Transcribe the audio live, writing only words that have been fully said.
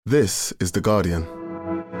This is The Guardian.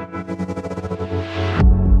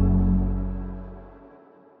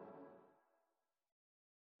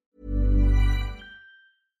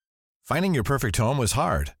 Finding your perfect home was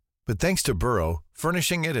hard, but thanks to Burrow,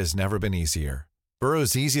 furnishing it has never been easier.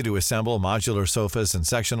 Burrow's easy-to-assemble modular sofas and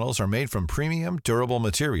sectionals are made from premium, durable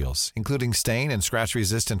materials, including stain and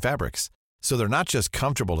scratch-resistant fabrics. So they're not just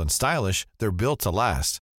comfortable and stylish, they're built to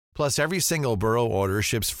last. Plus, every single Burrow order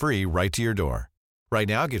ships free right to your door. Right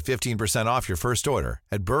now, get 15% off your first order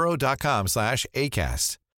at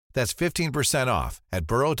burrow.com/ACAST. That's 15% off at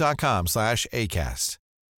burrow.com/ACAST.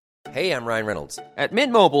 Hey, I'm Ryan Reynolds. At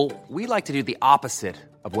Mint Mobile, we like to do the opposite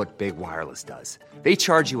of what Big Wireless does. They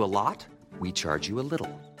charge you a lot, we charge you a little.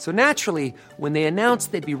 So naturally, when they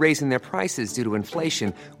announced they'd be raising their prices due to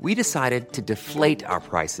inflation, we decided to deflate our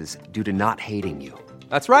prices due to not hating you.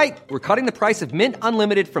 That's right. We're cutting the price of Mint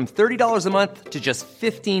Unlimited from $30 a month to just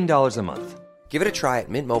 $15 a month. Give it a try at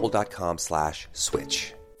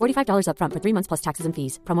mintmobile.com/switch. $45 up front for 3 months plus taxes and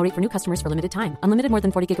fees. Promo rate for new customers for limited time. Unlimited more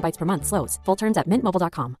than 40 gigabytes per month. Slows full terms at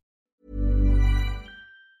mintmobile.com.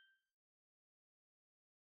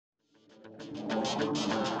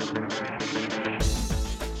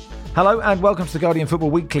 Hello and welcome to the Guardian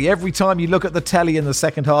Football Weekly. Every time you look at the telly in the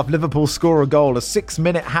second half, Liverpool score a goal, a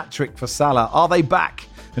 6-minute hat-trick for Salah. Are they back?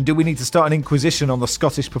 And do we need to start an inquisition on the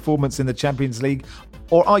Scottish performance in the Champions League?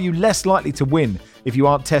 Or are you less likely to win if you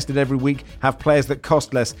aren't tested every week, have players that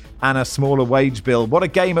cost less and a smaller wage bill? What a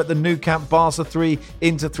game at the Nou Camp. Barça 3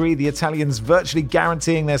 into 3. The Italians virtually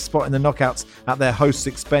guaranteeing their spot in the knockouts at their host's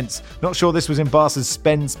expense. Not sure this was in Barca's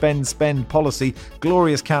spend policy.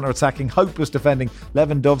 Glorious counter-attacking, hopeless defending.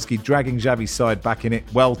 Lewandowski dragging Xavi's side back in it.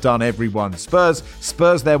 Well done, everyone. Spurs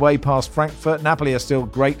their way past Frankfurt. Napoli are still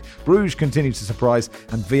great. Bruges continue to surprise.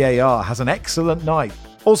 And VAR has an excellent night.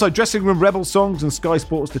 Also, dressing room rebel songs and Sky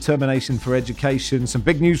Sports determination for education. Some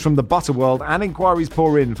big news from the butter world and inquiries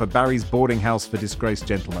pour in for Barry's boarding house for disgraced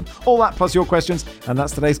gentlemen. All that plus your questions, and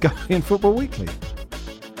that's today's Guardian Football Weekly.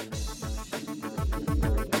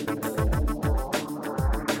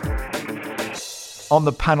 On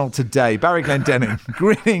the panel today, Barry Glendenning.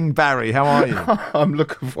 Grinning Barry, how are you? I'm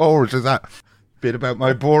looking forward to that bit about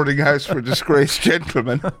my boarding house for disgraced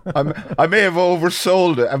gentlemen. I may have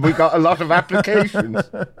oversold it, and we got a lot of applications.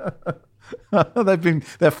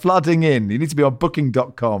 They're flooding in. You need to be on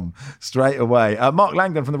booking.com straight away. Mark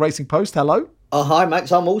Langdon from the Racing Post, hello. Hi,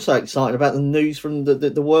 Max. I'm also excited about the news from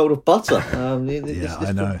the world of butter. I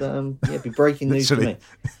know. Could, be breaking news for me.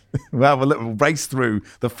 Well, we'll race through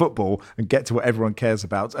the football and get to what everyone cares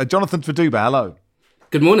about. Jonathan Faduba, hello.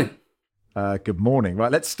 Good morning. Good morning. Right,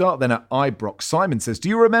 let's start then at Ibrox. Simon says, do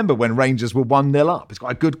you remember when Rangers were 1-0 up? It's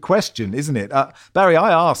quite a good question, isn't it? Barry,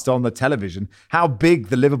 I asked on the television how big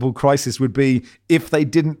the Liverpool crisis would be if they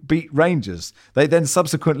didn't beat Rangers. They then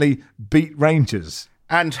subsequently beat Rangers.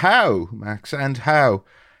 And how, Max, and how?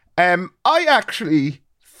 I actually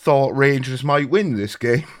thought Rangers might win this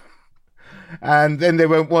game. And then they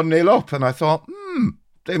went 1-0 up, and I thought,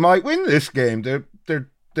 they might win this game. They're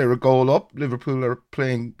a goal up. Liverpool are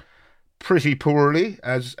playing pretty poorly,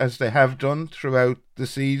 as they have done throughout the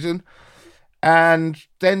season. And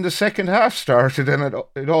then the second half started and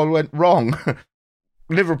it all went wrong.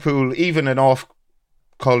 Liverpool, even an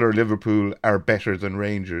off-colour Liverpool, are better than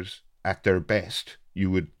Rangers at their best,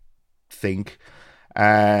 you would think.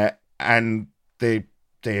 And they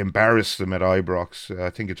embarrassed them at Ibrox.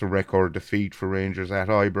 I think it's a record defeat for Rangers at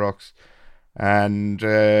Ibrox. And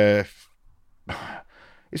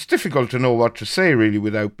it's difficult to know what to say, really,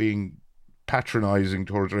 without being patronising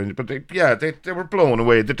towards Rangers, but they were blown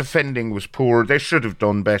away. The defending was poor. They should have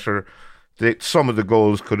done better. Some of the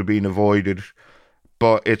goals could have been avoided,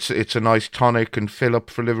 but it's a nice tonic and fill up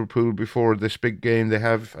for Liverpool before this big game they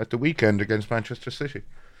have at the weekend against Manchester City.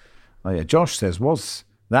 Oh yeah, Josh says, was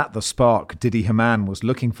that the spark Didi Hamann was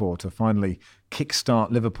looking for to finally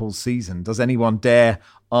kickstart Liverpool's season? Does anyone dare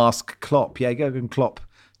ask Klopp? Yeah, Jurgen Klopp.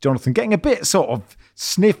 Jonathan, getting a bit sort of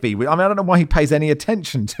sniffy. I don't know why he pays any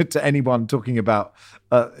attention to anyone talking about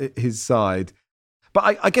his side.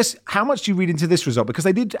 But I guess, how much do you read into this result? Because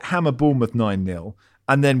they did hammer Bournemouth 9-0,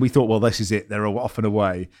 and then we thought, well, this is it. They're off and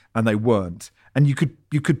away, and they weren't. And you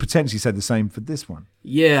could potentially say the same for this one.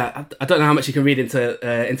 Yeah, I don't know how much you can read into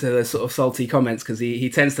the sort of salty comments, because he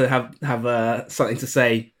tends to have something to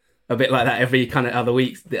say a bit like that every kind of other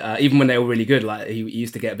week, even when they were really good. Like, he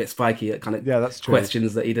used to get a bit spiky at kind of that's true.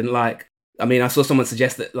 Questions that he didn't like. I mean, I saw someone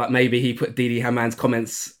suggest that like maybe he put Didi Hamann's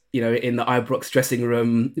comments, in the Ibrox dressing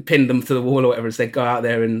room, pinned them to the wall or whatever, and said, go out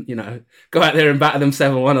there and batter them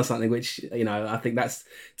 7-1 or something, which, I think that's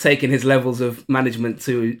taken his levels of management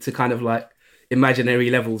to kind of like imaginary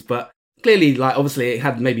levels. But clearly, like obviously, it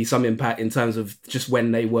had maybe some impact in terms of just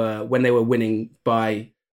when they were winning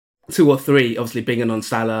by 2 or 3. Obviously, bringing on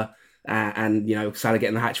Salah and Salah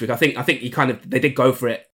getting the hat trick. I think they did go for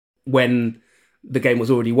it when the game was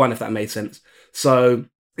already won, if that made sense. So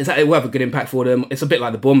it will have a good impact for them. It's a bit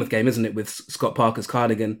like the Bournemouth game, isn't it, with Scott Parker's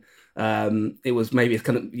cardigan? It's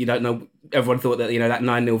kind of, you don't know. Everyone thought that that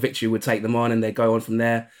 9-0 victory would take them on, and they go on from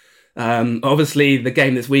there. Obviously, the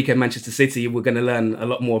game this weekend, Manchester City, we're going to learn a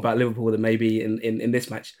lot more about Liverpool than maybe in this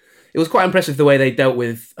match. It was quite impressive the way they dealt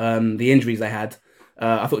with the injuries they had.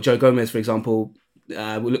 I thought Joe Gomez, for example,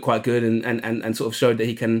 looked quite good and sort of showed that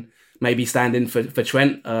he can maybe stand in for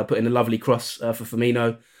Trent, put in a lovely cross for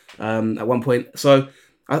Firmino at one point. So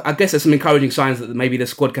I guess there's some encouraging signs that maybe the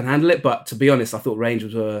squad can handle it. But to be honest, I thought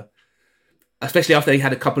Rangers were, especially after they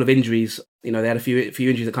had a couple of injuries, they had a few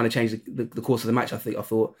injuries that kind of changed the course of the match, I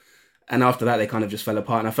thought. And after that, they kind of just fell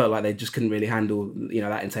apart. And I felt like they just couldn't really handle,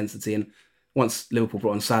 that intensity. And once Liverpool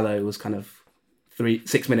brought on Salah, it was kind of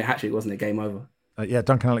 6-minute hat-trick, wasn't it? Game over.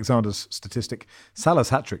 Duncan Alexander's statistic. Salah's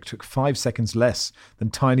hat-trick took 5 seconds less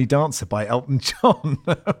than Tiny Dancer by Elton John.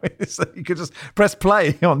 So you could just press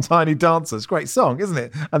play on Tiny Dancer. It's a great song, isn't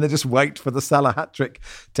it? And then just wait for the Salah hat-trick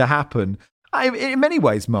to happen. In many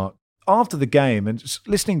ways, Mark, after the game and just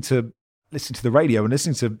listening to the radio and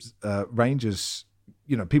listening to Rangers,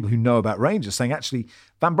 people who know about Rangers saying, actually,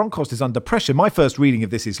 Van Bronckhorst is under pressure. My first reading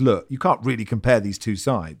of this is, look, you can't really compare these two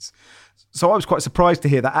sides. So I was quite surprised to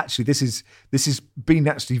hear that actually this is being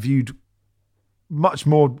actually viewed much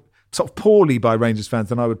more sort of poorly by Rangers fans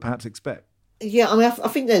than I would perhaps expect. Yeah, I mean, I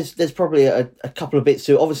think there's probably a couple of bits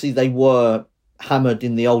to it. Obviously, they were hammered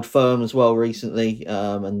in the Old Firm as well recently,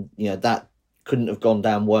 and that couldn't have gone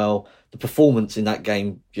down well. The performance in that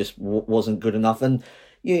game just wasn't good enough, and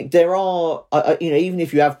there are, even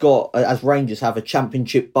if you have got, as Rangers have, a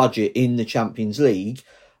championship budget in the Champions League,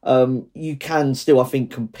 you can still, I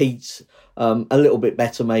think, compete a little bit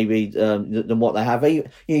better maybe than what they have.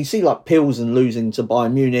 You see like Pilsen losing to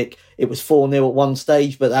Bayern Munich. It was 4-0 at one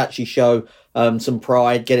stage, but they actually show some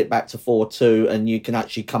pride, get it back to 4-2, and you can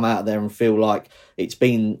actually come out there and feel like it's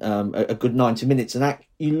been a good 90 minutes. And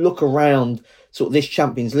you look around sort of this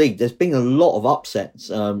Champions League, there's been a lot of upsets.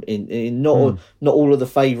 Not all of the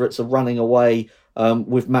favourites are running away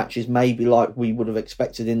with matches maybe like we would have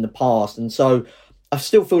expected in the past. And so I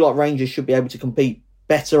still feel like Rangers should be able to compete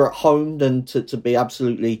better at home than to be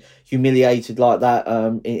absolutely humiliated like that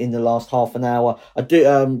in the last half an hour. I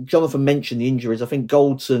do. Jonathan mentioned the injuries. I think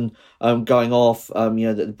Goldson going off.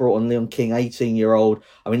 That brought on Leon King, 18-year-old.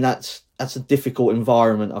 I mean, that's a difficult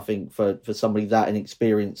environment, I think, for somebody that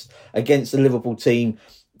inexperienced against the Liverpool team.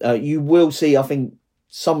 You will see, I think,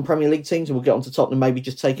 some Premier League teams, and we'll get on to Tottenham, maybe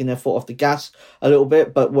just taking their foot off the gas a little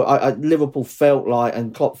bit. But Liverpool felt like,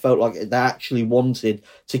 and Klopp felt like, they actually wanted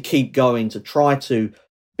to keep going, to try to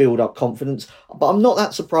build up confidence. But I'm not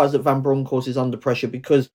that surprised that Van Bronckhorst is under pressure,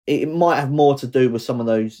 because it might have more to do with some of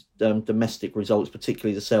those domestic results,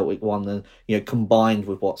 particularly the Celtic one, than combined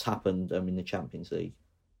with what's happened in the Champions League.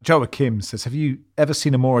 Joachim says, have you ever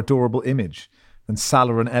seen a more adorable image than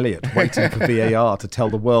Salah and Elliott waiting for VAR to tell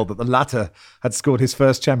the world that the latter had scored his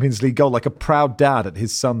first Champions League goal, like a proud dad at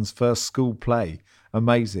his son's first school play?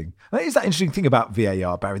 Amazing. And is that interesting thing about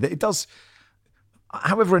VAR, Barry, that it does,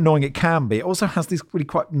 however annoying it can be, it also has these really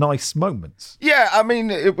quite nice moments. Yeah, I mean,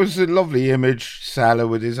 it was a lovely image. Salah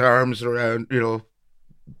with his arms around,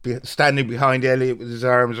 standing behind Elliott with his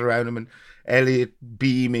arms around him, and Elliott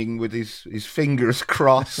beaming with his fingers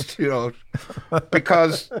crossed,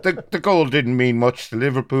 because the goal didn't mean much to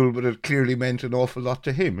Liverpool, but it clearly meant an awful lot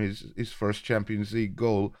to him, his first Champions League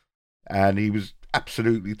goal. And he was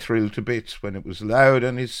absolutely thrilled to bits when it was allowed,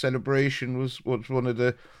 and his celebration was one of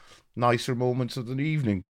the nicer moments of the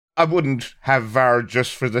evening. I wouldn't have VAR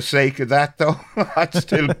just for the sake of that, though. I'd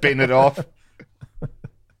still bin it off.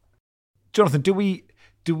 Jonathan,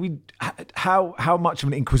 how much of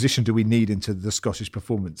an inquisition do we need into the Scottish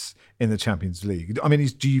performance in the Champions League? I mean,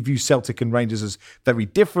 do you view Celtic and Rangers as very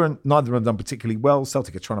different? Neither of them done particularly well.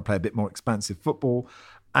 Celtic are trying to play a bit more expansive football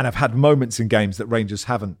and have had moments in games that Rangers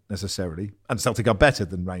haven't necessarily. And Celtic are better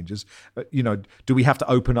than Rangers. But, do we have to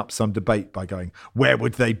open up some debate by going, where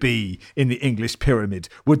would they be in the English pyramid?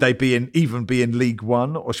 Would they even be in League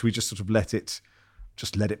One? Or should we just sort of let it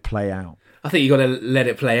play out? I think you've got to let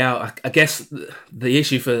it play out. I guess the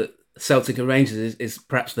issue for Celtic and Rangers is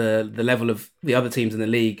perhaps the level of the other teams in the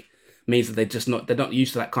league means that they're not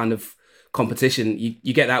used to that kind of competition.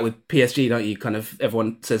 You get that with PSG, don't you? Kind of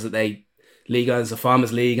everyone says that Liga is a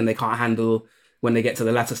farmers' league and they can't handle when they get to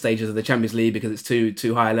the latter stages of the Champions League because it's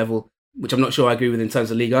too high a level, which I'm not sure I agree with in terms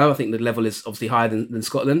of Liga. I think the level is obviously higher than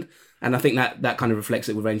Scotland. And I think that kind of reflects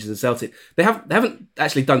it with Rangers and Celtic. They haven't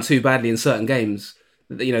actually done too badly in certain games.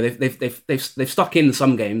 You know, they've stuck in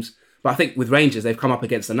some games, but I think with Rangers they've come up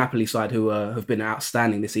against the Napoli side who have been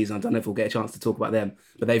outstanding this season. I don't know if we'll get a chance to talk about them,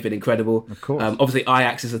 but they've been incredible. Of course. Obviously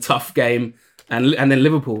Ajax is a tough game, and then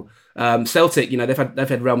Liverpool, Celtic. You know, they've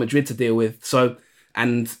had Real Madrid to deal with. So,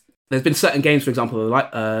 and there's been certain games, for example,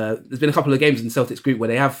 like there's been a couple of games in Celtic's group where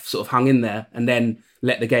they have sort of hung in there and then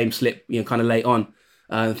let the game slip, you know, kind of late on,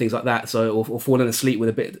 and things like that. So, or fallen asleep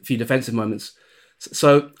with a few defensive moments.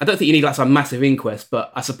 So I don't think you need like some massive inquest,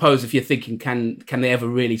 but I suppose if you're thinking, can they ever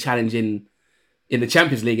really challenge in the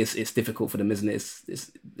Champions League? It's difficult for them, isn't it?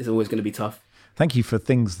 It's always going to be tough. Thank you for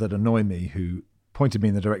things that annoy me, who pointed me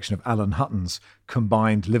in the direction of Alan Hutton's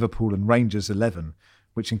combined Liverpool and Rangers 11,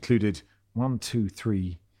 which included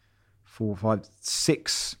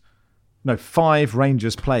 5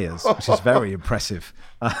 Rangers players, which is very impressive.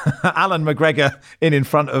 Alan McGregor in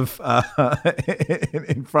front of Alisson,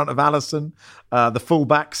 the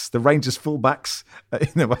fullbacks, the Rangers fullbacks.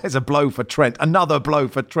 There's a blow for Trent, another blow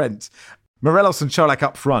for Trent. Morelos and Cholak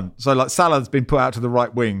up front. So like Salah's been put out to the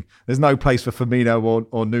right wing. There's no place for Firmino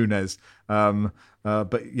or Nunez. But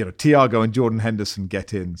you know, Thiago and Jordan Henderson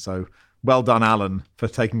get in. So well done, Alan, for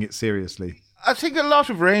taking it seriously. I think a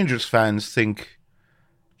lot of Rangers fans think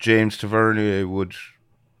James Tavernier would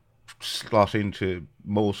slot into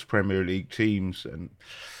most Premier League teams, and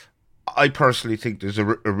I personally think there's a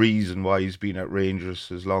reason why he's been at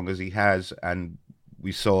Rangers as long as he has, and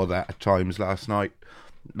we saw that at times last night.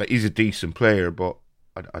 Like, he's a decent player, but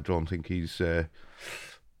I don't think he's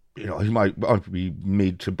he might be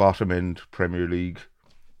mid to bottom end Premier League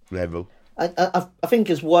level. I think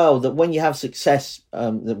as well that when you have success,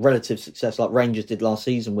 the relative success like Rangers did last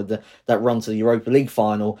season with that run to the Europa League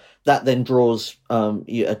final, that then draws sort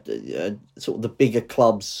of the bigger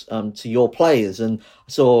clubs to your players. And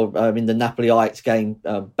I saw in the Napoli-Ajax game,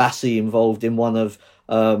 Bassi involved in one of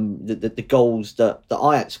the goals that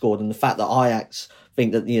Ajax scored, and the fact that Ajax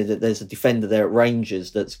think that that there's a defender there at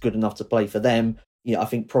Rangers that's good enough to play for them. I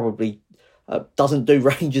think probably doesn't do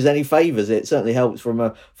Rangers any favours. It certainly helps from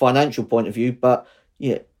a financial point of view, but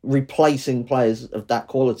replacing players of that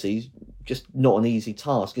quality is just not an easy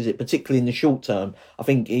task, is it? Particularly in the short term. I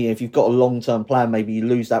think if you've got a long-term plan, maybe you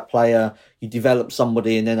lose that player, you develop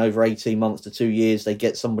somebody, and then over 18 months to 2 years, they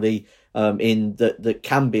get somebody in that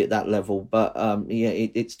can be at that level. But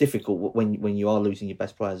it's difficult when you are losing your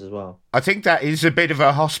best players as well. I think that is a bit of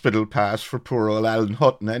a hospital pass for poor old Alan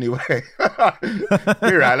Hutton anyway.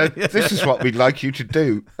 Here, Alan, this is what we'd like you to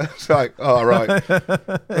do. It's like, all right.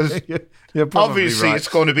 Obviously, right. It's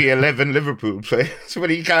going to be 11 Liverpool players, but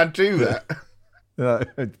he can't do that.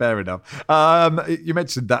 Fair enough. You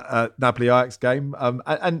mentioned that Napoli-Ajax game,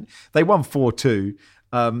 and they won 4-2.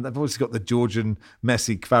 They've obviously got the Georgian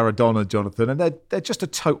Messi Kvaradona, Jonathan, and they're just a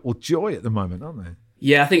total joy at the moment, aren't they?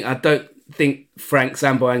 Yeah, I don't think Frank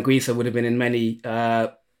Zambo Anguissa would have been in many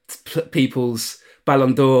people's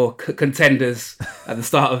Ballon d'Or contenders at the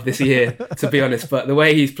start of this year, to be honest. But the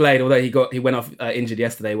way he's played, although he went off injured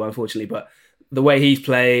yesterday, well, unfortunately, but the way he's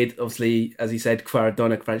played, obviously, as he said,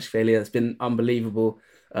 Kvaradona, has been unbelievable.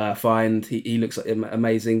 Find he looks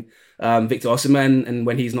amazing. Victor Osimhen, and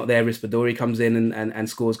when he's not there, Rispadori comes in and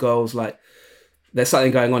scores goals. Like, there's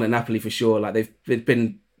something going on at Napoli for sure. Like, they've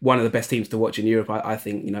been one of the best teams to watch in Europe. I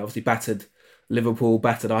think, obviously battered Liverpool,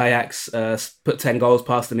 battered Ajax, put 10 goals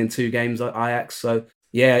past them in 2 games at Ajax. So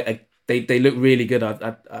yeah, they look really good.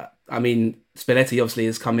 I mean, Spalletti obviously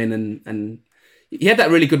has come in and he had that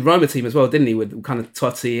really good Roma team as well, didn't he? With kind of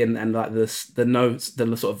Totti and like the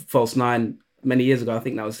sort of false nine many years ago. I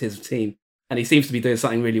think that was his team. And he seems to be doing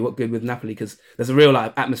something really good with Napoli, because there's a real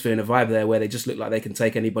atmosphere and a vibe there where they just look like they can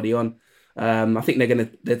take anybody on. I think they're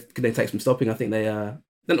going to take some stopping. I think they're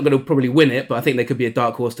not going to probably win it, but I think they could be a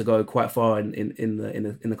dark horse to go quite far in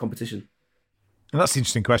the competition. And that's the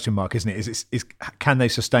interesting question, Mark, isn't it? Is can they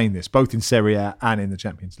sustain this, both in Serie A and in the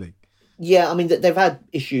Champions League? Yeah, I mean, they've had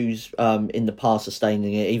issues in the past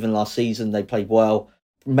sustaining it. Even last season, they played well.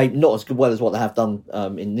 Maybe not as well as what they have done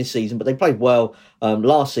in this season, but they played well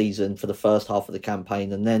last season for the first half of the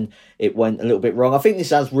campaign, and then it went a little bit wrong. I think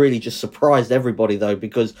this has really just surprised everybody, though,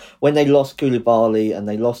 because when they lost Koulibaly and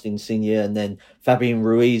they lost Insigne, and then Fabian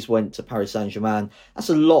Ruiz went to Paris Saint-Germain, that's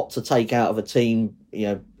a lot to take out of a team,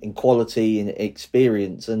 in quality and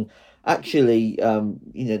experience. And actually,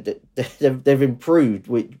 they've improved,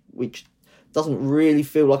 which doesn't really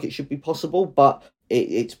feel like it should be possible, but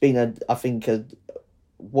it's been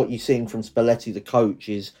what you're seeing from Spalletti, the coach,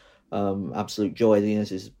 is absolute joy.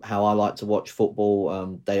 This is how I like to watch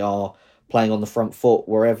football. They are playing on the front foot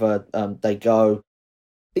wherever they go.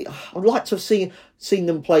 I'd like to have seen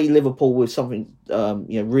them play Liverpool with something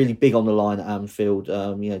really big on the line at Anfield.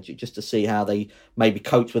 Just to see how they maybe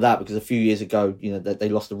cope with that, because a few years ago, they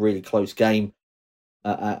lost a really close game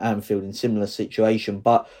at Anfield in similar situation.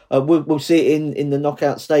 But we'll see it in the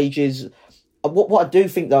knockout stages. What I do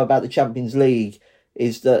think though about the Champions League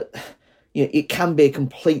is that it can be a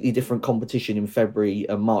completely different competition in February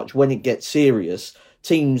and March when it gets serious.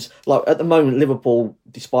 Teams, like at the moment, Liverpool,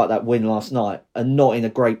 despite that win last night, are not in a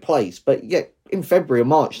great place. But yet, in February or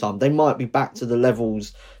March time, they might be back to the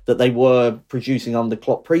levels that they were producing under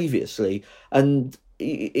Klopp previously. And,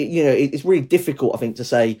 it's really difficult, I think, to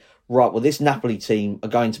say, right, well, this Napoli team are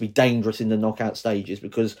going to be dangerous in the knockout stages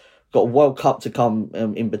because got a World Cup to come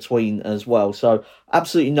in between as well. So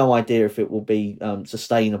absolutely no idea if it will be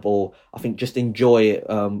sustainable. I think just enjoy it,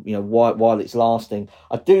 while it's lasting.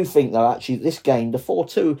 I do think, though, actually, this game, the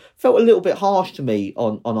 4-2, felt a little bit harsh to me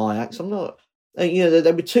on Ajax. I'm not, they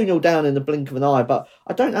were 2-0 down in the blink of an eye, but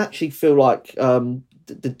I don't actually feel like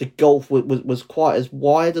the gulf was quite as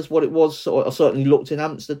wide as what it was, or certainly looked in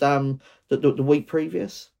Amsterdam the week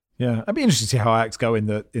previous. Yeah, I'd be interested to see how Ajax go in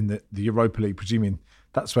the Europa League, presuming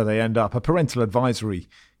that's where they end up. A parental advisory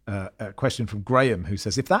question from Graham, who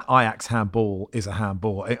says, if that Ajax handball is a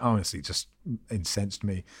handball, it honestly just incensed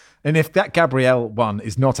me. And if that Gabriel one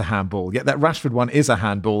is not a handball, yet that Rashford one is a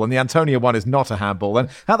handball, and the Antonio one is not a handball, then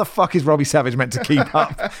how the fuck is Robbie Savage meant to keep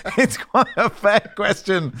up? It's quite a fair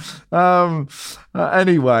question.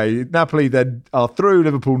 Anyway, Napoli then are through.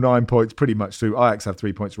 Liverpool 9 points, pretty much through. Ajax have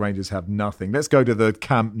 3 points. Rangers have nothing. Let's go to the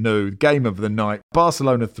Camp Nou, game of the night.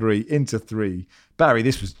 Barcelona 3, Inter 3. Barry,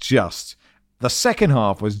 this was the second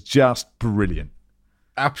half was just brilliant.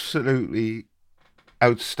 Absolutely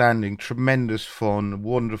outstanding, tremendous fun,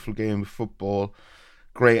 wonderful game of football,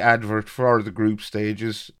 great advert for the group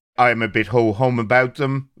stages. I'm a bit ho-hum about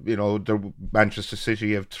them. Manchester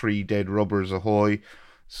City have 3 dead rubbers ahoy,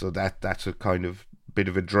 so that's a kind of bit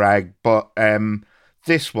of a drag. But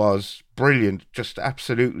this was brilliant, just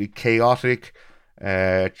absolutely chaotic.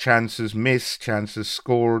 Chances missed, chances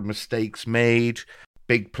scored, mistakes made.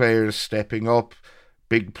 Big players stepping up,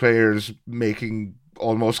 big players making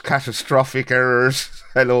almost catastrophic errors.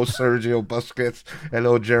 Hello, Sergio Busquets.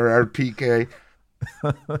 Hello, Gerard Piqué.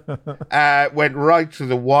 Went right to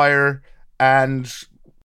the wire, and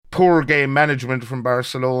poor game management from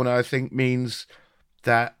Barcelona, I think, means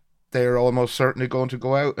that they're almost certainly going to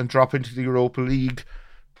go out and drop into the Europa League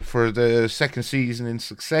for the second season in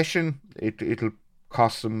succession. It'll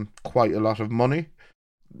cost them quite a lot of money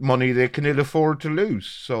they can ill afford to lose.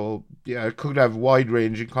 So, yeah, it could have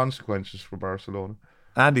wide-ranging consequences for Barcelona.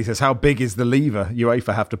 Andy says, how big is the lever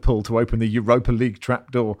UEFA have to pull to open the Europa League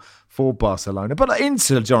trapdoor for Barcelona? But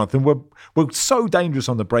Inter, Jonathan, were so dangerous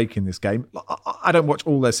on the break in this game. I don't watch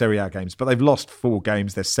all their Serie A games, but they've lost 4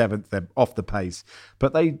 games. They're 7th. They're off the pace.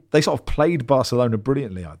 But they sort of played Barcelona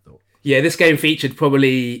brilliantly, I thought. Yeah, this game featured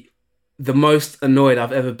probably the most annoyed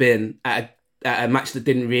I've ever been at a match that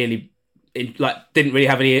didn't really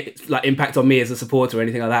have any impact on me as a supporter or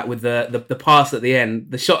anything like that, with the pass at the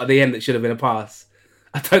end, the shot at the end that should have been a pass.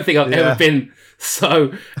 I don't think I've ever been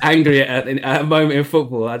so angry at a moment in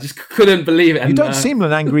football. I just couldn't believe it. You don't seem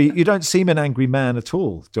an angry man at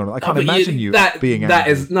all, Jonathan. I can't imagine you being angry. That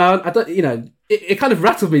is no, I don't. It kind of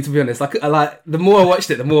rattled me, to be honest. Like the more I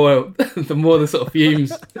watched it, the more the sort of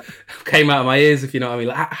fumes came out of my ears. If you know what I mean.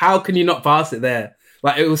 Like, how can you not pass it there?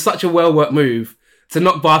 Like, it was such a well worked move to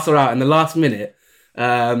knock Barca out in the last minute.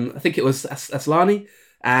 I think it was Aslani,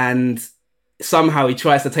 and somehow he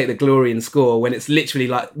tries to take the glory and score when it's literally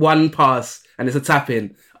like one pass and it's a tap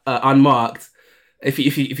in, unmarked. If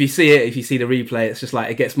you see it, if you see the replay, it's just like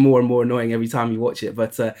it gets more and more annoying every time you watch it.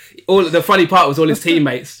 But all the funny part was all his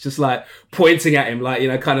teammates just like pointing at him, like,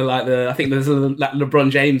 kind of like I think there's a like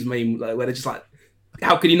LeBron James meme, like, where they're just like,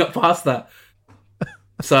 how can you not pass that?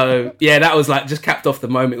 So yeah, that was like just capped off the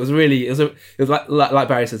moment. It was like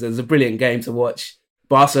Barry says, it was a brilliant game to watch.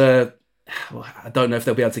 Barca, I don't know if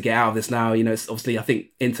they'll be able to get out of this now. It's obviously, I think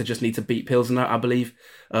Inter just need to beat Pilsner, I believe,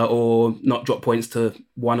 or not drop points to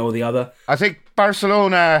one or the other. I think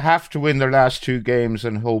Barcelona have to win their last 2 games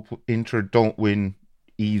and hope Inter don't win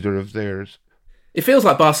either of theirs. It feels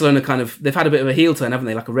like Barcelona they've had a bit of a heel turn, haven't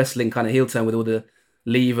they? Like a wrestling kind of heel turn with all the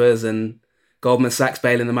levers and Goldman Sachs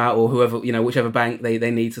bailing them out, or whoever, whichever bank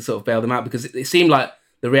they need to sort of bail them out, because it seemed like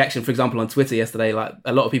the reaction, for example, on Twitter yesterday, like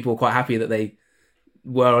a lot of people were quite happy that they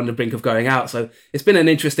were on the brink of going out. So it's been an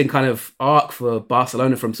interesting kind of arc for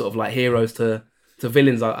Barcelona, from sort of like heroes to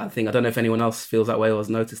villains, I think. I don't know if anyone else feels that way or has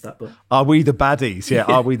noticed that. But are we the baddies? Yeah,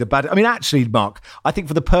 are we the baddies? I mean, actually, Mark, I think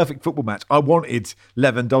for the perfect football match, I wanted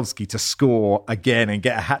Lewandowski to score again and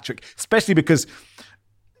get a hat-trick, especially because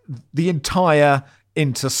the entire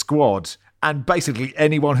Inter squad and basically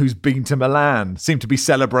anyone who's been to Milan seemed to be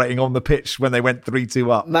celebrating on the pitch when they went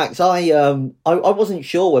 3-2 up. Max, I wasn't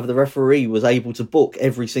sure whether the referee was able to book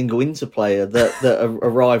every single Inter player that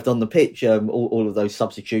arrived on the pitch, all of those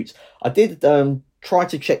substitutes. I did try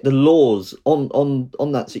to check the laws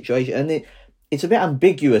on that situation, and it's a bit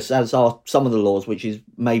ambiguous, as are some of the laws, which is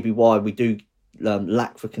maybe why we do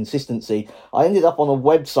lack for consistency. I ended up on a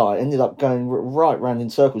website, ended up going right round in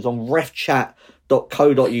circles on refchat.co.uk.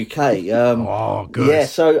 Oh, good. Yeah,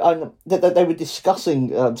 so they were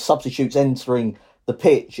discussing substitutes entering the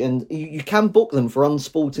pitch, and you can book them for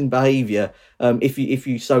unsporting behaviour if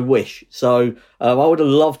you so wish. So I would have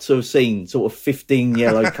loved to have seen sort of 15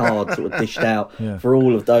 yellow cards sort of dished out for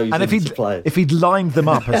all of those. And if he'd lined them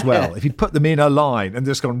up as well, if he'd put them in a line and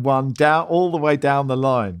just gone one down all the way down the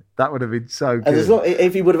line, that would have been so good. And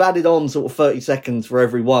if he would have added on sort of 30 seconds for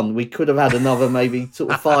every one, we could have had another maybe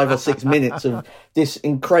sort of 5 or 6 minutes of this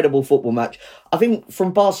incredible football match. I think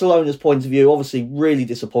from Barcelona's point of view, obviously really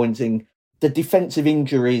disappointing. The defensive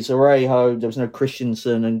injuries, Orejo, there was no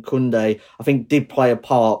Christensen, and Koundé, I think did play a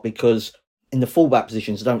part, because in the fullback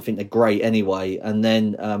positions, I don't think they're great anyway. And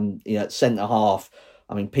then, at centre half,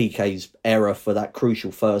 I mean, Piqué's error for that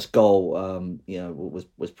crucial first goal,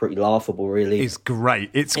 was pretty laughable, really. It's great.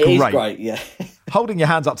 It is great, yeah. Holding your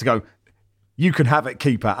hands up to go, you can have it,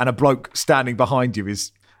 keeper, and a bloke standing behind you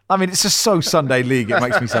is, I mean, it's just so Sunday League. It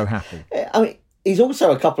makes me so happy. I mean, he's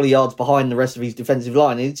also a couple of yards behind the rest of his defensive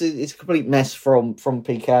line. It's a complete mess from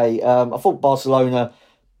Piqué. I thought Barcelona,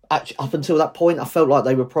 actually, up until that point, I felt like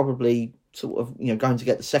they were probably sort of going to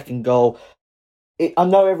get the second goal. I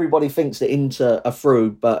know everybody thinks that Inter are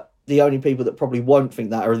through, but the only people that probably won't think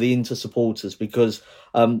that are the Inter supporters, because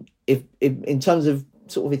if in terms of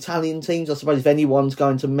sort of Italian teams, I suppose if anyone's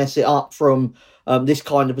going to mess it up from this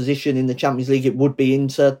kind of position in the Champions League, it would be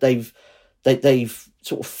Inter. They've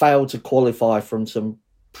sort of failed to qualify from some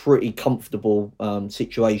pretty comfortable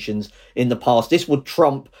situations in the past. This would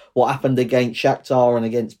trump what happened against Shakhtar and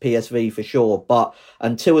against PSV for sure. But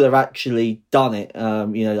until they've actually done it,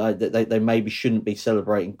 they maybe shouldn't be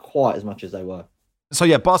celebrating quite as much as they were. So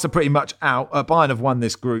yeah, Barca pretty much out. Bayern have won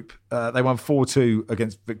this group. They won 4-2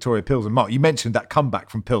 against Victoria Pilsen. Mark, you mentioned that comeback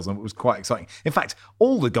from Pilsen. It was quite exciting. In fact,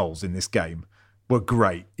 all the goals in this game were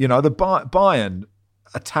great. The Bayern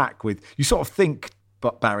attack with, you sort of think,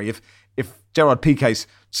 but Barry, if Gerard Piqué's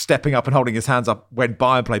stepping up and holding his hands up when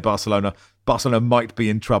Bayern play Barcelona, Barcelona might be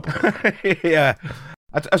in trouble. Yeah.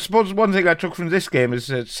 I suppose one thing I took from this game is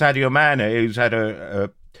that Sadio Mane, who's had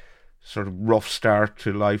a sort of rough start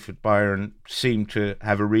to life at Bayern, seemed to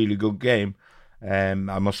have a really good game. I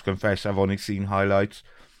must confess, I've only seen highlights.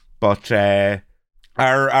 But are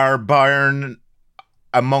Bayern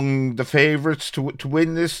among the favourites to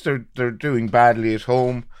win this? They're doing badly at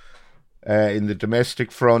home in the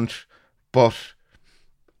domestic front, but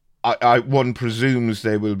one presumes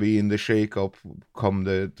they will be in the shake-up come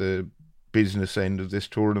the business end of this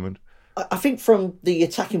tournament. I think from the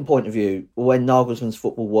attacking point of view, when Nagelsmann's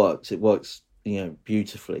football works, it works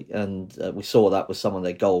beautifully, and we saw that with some of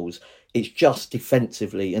their goals. It's just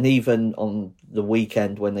defensively, and even on the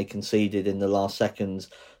weekend when they conceded in the last seconds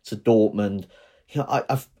to Dortmund,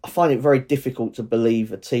 I find it very difficult to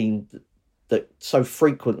believe a team that so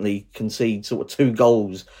frequently concede sort of 2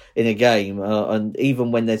 goals in a game, and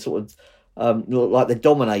even when they're sort of like they're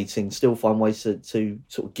dominating, still find ways to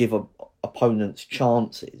sort of give opponents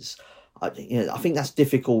chances. I think that's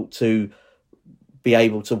difficult to be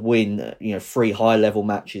able to win 3 high level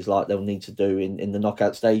matches like they'll need to do in the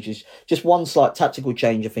knockout stages. Just one slight tactical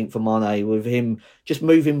change, I think, for Mane, with him just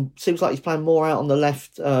moving. Seems like he's playing more out on the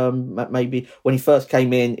left. Maybe when he first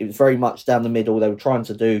came in, it was very much down the middle. They were trying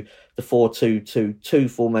to do the 4-2-2-2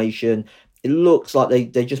 formation. It looks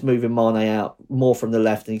like they're just moving Mane out more from the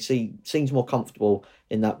left, and he seems more comfortable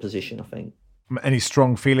in that position, I think. Any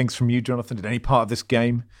strong feelings from you, Jonathan? Did any part of this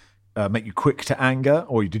game make you quick to anger,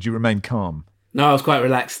 or did you remain calm? No, I was quite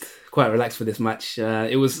relaxed for this match.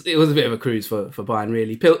 It was a bit of a cruise for Bayern,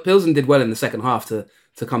 really. Pilsen did well in the second half to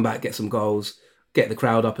come back, get some goals, get the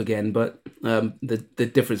crowd up again, but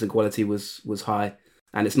the difference in quality was high,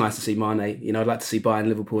 and it's nice to see Mane. I'd like to see Bayern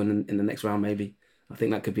Liverpool in the next round, maybe. I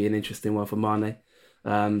think that could be an interesting one for Mane.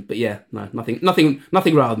 But yeah, no,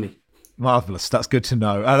 nothing riled me. Marvellous, that's good to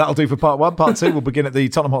know. That'll do for part 1. Part 2 will begin at the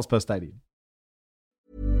Tottenham Hotspur Stadium.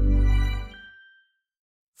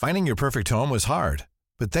 Finding your perfect home was hard,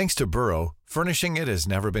 but thanks to Burrow, furnishing it has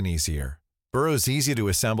never been easier. Burrow's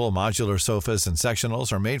easy-to-assemble modular sofas and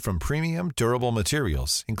sectionals are made from premium, durable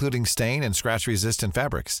materials, including stain and scratch-resistant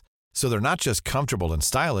fabrics. So they're not just comfortable and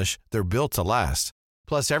stylish, they're built to last.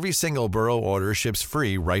 Plus, every single Burrow order ships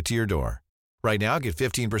free right to your door. Right now, get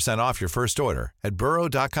 15% off your first order at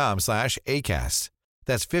burrow.com/ACAST.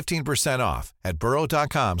 That's 15% off at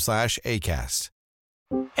burrow.com/ACAST.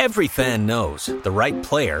 Every fan knows the right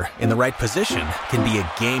player in the right position can be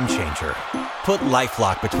a game changer. Put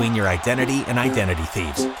LifeLock between your identity and identity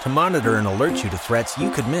thieves to monitor and alert you to threats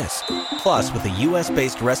you could miss. Plus, with a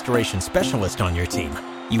U.S.-based restoration specialist on your team,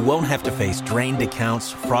 you won't have to face drained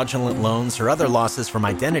accounts, fraudulent loans, or other losses from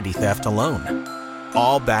identity theft alone.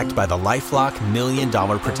 All backed by the LifeLock $1 Million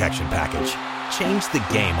Protection Package. Change the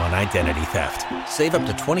game on identity theft. Save up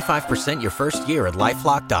to 25% your first year at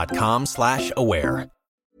LifeLock.com/aware.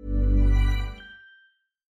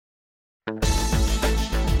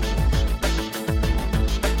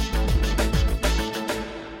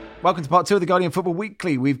 Welcome to part 2 of the Guardian Football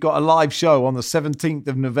Weekly. We've got a live show on the 17th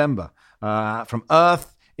of November from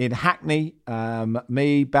Earth in Hackney.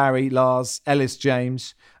 Me, Barry, Lars, Ellis,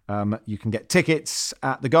 James. You can get tickets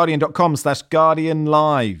at theguardian.com/Guardian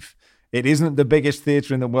Live. It isn't the biggest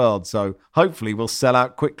theatre in the world, so hopefully we'll sell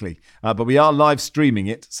out quickly. But we are live streaming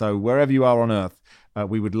it, so wherever you are on Earth,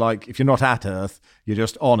 we would like, if you're not at Earth, you're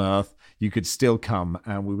just on Earth, you could still come.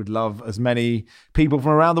 And we would love as many people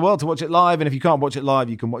from around the world to watch it live. And if you can't watch it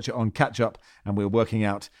live, you can watch it on catch up. And we're working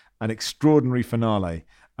out an extraordinary finale,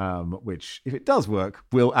 which, if it does work,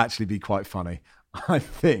 will actually be quite funny, I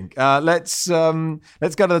think. Let's go to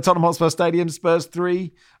the Tottenham Hotspur Stadium. Spurs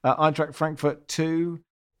 3, Eintracht Frankfurt 2.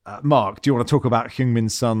 Mark, do you want to talk about Heung-min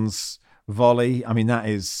Son's volley? I mean, that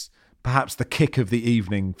is perhaps the kick of the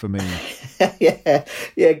evening for me.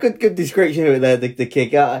 yeah, good description of it there, the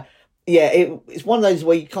kick. It's one of those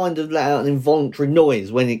where you kind of let out an involuntary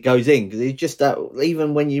noise when it goes in, because it's just that,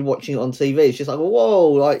 even when you're watching it on TV, it's just like, whoa,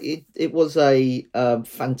 like it was a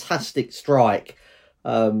fantastic strike.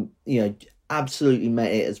 Absolutely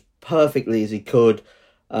met it as perfectly as he could.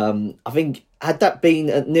 I think had that been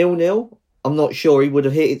at 0-0, I'm not sure he would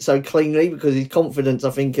have hit it so cleanly, because his confidence, I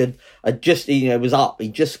think, had just, was up. He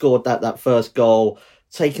just scored that first goal,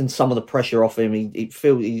 taken some of the pressure off him.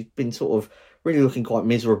 He's been sort of really looking quite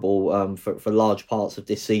miserable for large parts of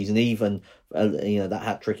this season. Even that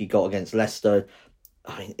hat trick he got against Leicester.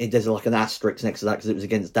 I mean, there's like an asterisk next to that because it was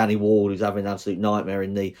against Danny Ward, who's having an absolute nightmare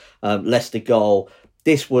in the Leicester goal.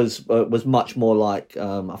 This was much more like,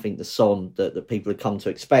 I think, the Son that people had come to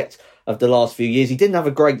expect of the last few years. He didn't have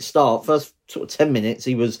a great start. First sort of 10 minutes,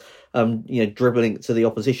 he was dribbling to the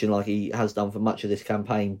opposition like he has done for much of this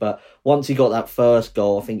campaign. But once he got that first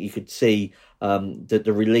goal, I think you could see the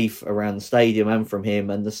relief around the stadium and from him.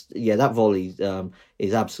 And that volley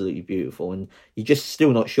is absolutely beautiful. And you're just still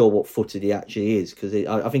not sure what footed he actually is, because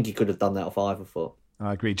I think he could have done that off either foot.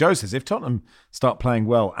 I agree. Joe says, if Tottenham start playing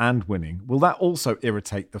well and winning, will that also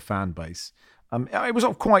irritate the fan base? It was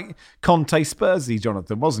quite Conte Spursy,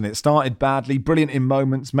 Jonathan, wasn't it? Started badly, brilliant in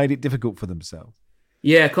moments, made it difficult for themselves.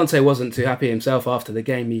 Yeah, Conte wasn't too happy himself after the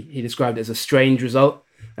game. He described it as a strange result,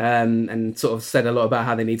 and sort of said a lot about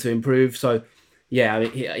how they need to improve. So, yeah, I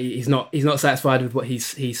mean, he's not satisfied with what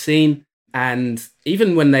he's seen. And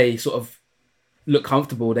even when they sort of look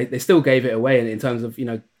comfortable, they still gave it away in terms of,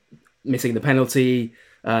 missing the penalty,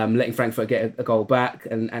 letting Frankfurt get a goal back,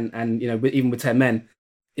 and even with 10 men,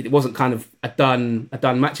 it wasn't kind of a done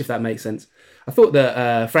match, if that makes sense. I thought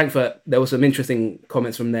that Frankfurt, there were some interesting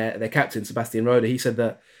comments from their captain Sebastian Rode. He said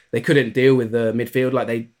that they couldn't deal with the midfield, like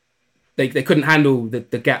they couldn't handle the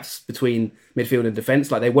gaps between midfield and defence.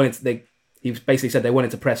 Like he basically said they wanted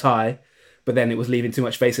to press high, but then it was leaving too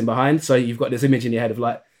much space in behind. So you've got this image in your head of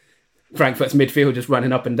like Frankfurt's midfield just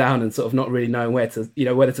running up and down and sort of not really knowing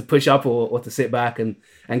whether to push up or to sit back, and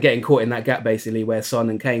getting caught in that gap basically where Son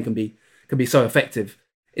and Kane can be so effective.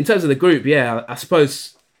 In terms of the group, yeah, I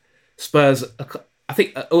suppose Spurs, I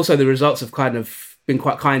think also the results have kind of been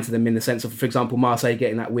quite kind to them in the sense of, for example, Marseille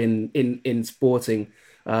getting that win in Sporting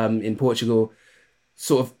in Portugal.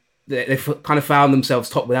 Sort of they've kind of found themselves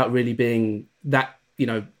top without really being that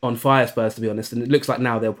on fire, Spurs, to be honest. And it looks like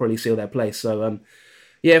now they'll probably seal their place. So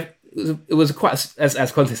it was quite,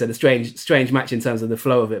 as Conte said, a strange match in terms of the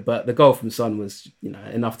flow of it. But the goal from Son was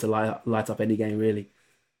enough to light up any game, really.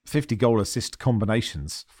 50 goal assist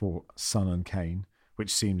combinations for Son and Kane,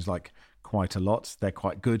 which seems like quite a lot. They're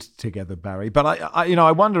quite good together, Barry. But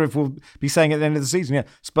I wonder if we'll be saying at the end of the season, yeah,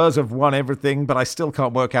 Spurs have won everything, but I still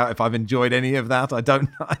can't work out if I've enjoyed any of that. I don't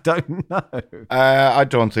know. I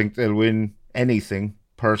don't think they'll win anything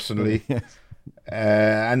personally. Yes.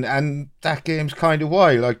 And that game's kind of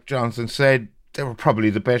why, like Jonathan said, they were probably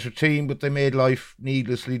the better team, but they made life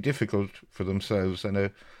needlessly difficult for themselves, and a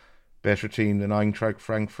better team than Eintracht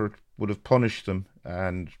Frankfurt would have punished them,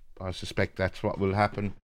 and I suspect that's what will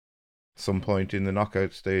happen some point in the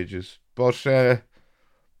knockout stages. But Son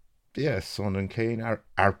and Kane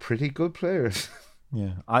are pretty good players.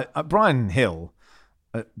 Yeah, Brian Hill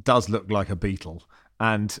does look like a beetle,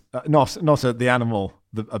 and not the animal,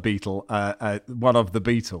 a beetle, one of the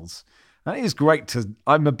Beatles. And it is great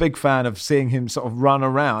I'm a big fan of seeing him sort of run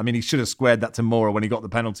around. I mean, he should have squared that to Moura when he got the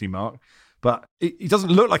penalty mark. But he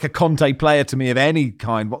doesn't look like a Conte player to me of any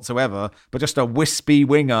kind whatsoever, but just a wispy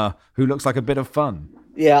winger who looks like a bit of fun.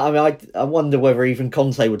 Yeah, I mean, I wonder whether even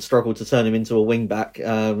Conte would struggle to turn him into a wing back.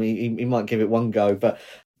 He might give it one go, but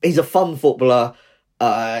he's a fun footballer.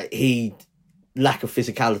 Lack of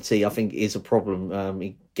physicality, I think, is a problem.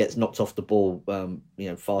 He gets knocked off the ball,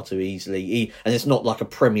 far too easily. And it's not like a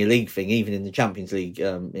Premier League thing. Even in the Champions League,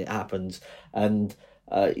 it happens. And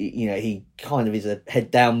he kind of is a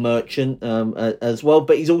head down merchant as well.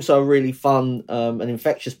 But he's also a really fun and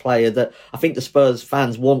infectious player that I think the Spurs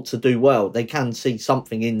fans want to do well. They can see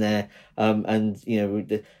something in there,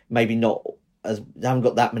 maybe not. As they haven't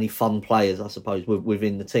got that many fun players, I suppose,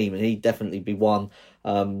 within the team, and he'd definitely be one.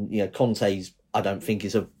 Conte's, I don't think,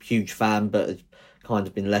 is a huge fan, but has kind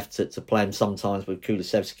of been left to play him sometimes with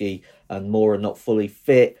Kulusevski and Moura not fully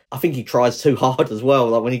fit. I think he tries too hard as well.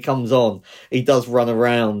 Like when he comes on, he does run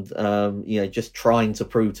around, just trying to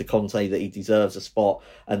prove to Conte that he deserves a spot.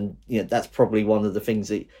 And that's probably one of the things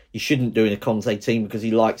that you shouldn't do in a Conte team, because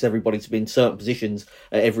he likes everybody to be in certain positions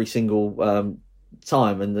at every single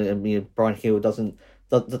time, and Brian Hill doesn't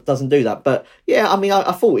do that. But yeah, I mean,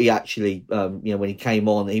 I thought he actually, when he came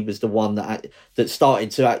on, he was the one that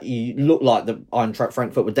started to look like the Eintracht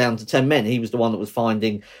Frankfurt were down to 10 men. He was the one that was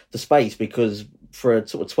finding the space, because for a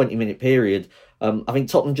sort of 20-minute period, I think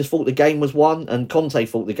Tottenham just thought the game was won, and Conte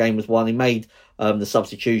thought the game was won. He made the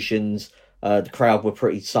substitutions. The crowd were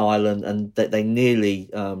pretty silent, and they nearly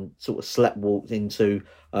sort of sleptwalked into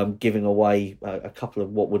giving away a couple of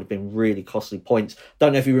what would have been really costly points.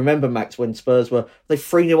 Don't know if you remember, Max, when Spurs were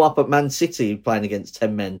 3-0 up at Man City playing against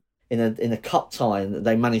 10 men in a cup tie, and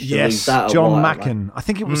they managed to lose that. John Macken. I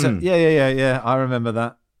think it was. Yeah. I remember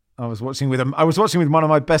that. I was watching with one of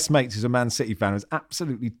my best mates who's a Man City fan. It was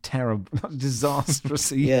absolutely terrible,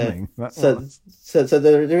 disastrous evening. So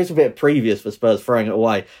there is a bit of previous for Spurs throwing it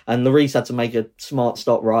away, and Lloris had to make a smart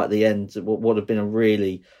stop right at the end. What would have been a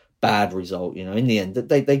really bad result, in the end.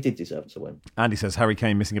 They did deserve to win. Andy says Harry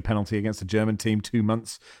Kane missing a penalty against the German team 2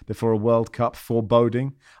 months before a World Cup,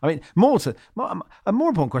 foreboding. I mean, a more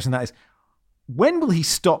important question than that is, when will he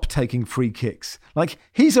stop taking free kicks? Like,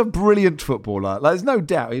 he's a brilliant footballer. Like, there's no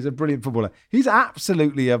doubt he's a brilliant footballer. He's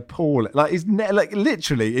absolutely appalling. Like,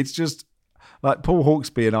 literally, it's just like Paul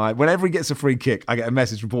Hawksby and I, whenever he gets a free kick, I get a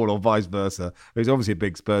message from Paul, or vice versa, who's obviously a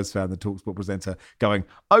big Spurs fan, the TalkSport presenter, going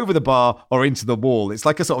over the bar or into the wall. It's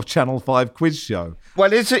like a sort of Channel 5 quiz show.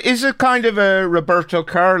 Well, is it kind of a Roberto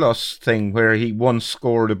Carlos thing, where he once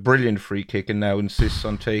scored a brilliant free kick and now insists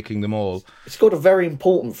on taking them all? He scored a very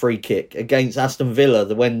important free kick against Aston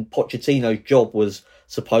Villa when Pochettino's job was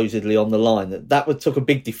supposedly on the line. That took a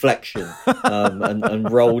big deflection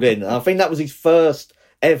and rolled in. And I think that was his first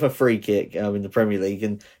ever free kick in the Premier League,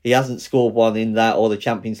 and he hasn't scored one in that or the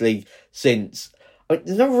Champions League since. I mean,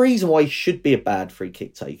 there's no reason why he should be a bad free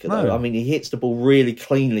kick taker, though. No. I mean, he hits the ball really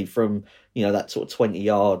cleanly from that sort of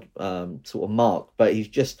 20-yard sort of mark, but he's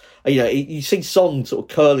just you see Son sort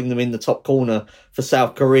of curling them in the top corner for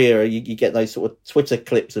South Korea. You get those sort of Twitter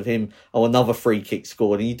clips of him, another free kick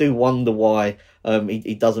scored, and you do wonder why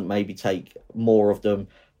he doesn't maybe take more of them.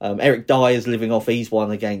 Eric Dyer's living off his one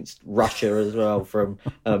against Russia as well from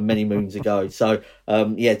many moons ago. So,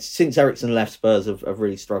 since Eriksen left, Spurs have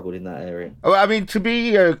really struggled in that area. Oh, I mean, to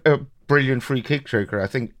be a brilliant free kick taker, I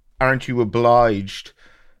think, aren't you obliged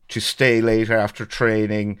to stay late after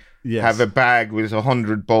training, have a bag with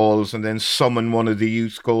 100 balls, and then summon one of the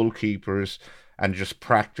youth goalkeepers and just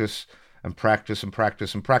practice and practice and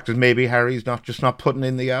practice and practice? Maybe Harry's not putting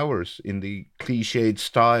in the hours in the cliched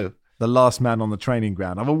style. The last man on the training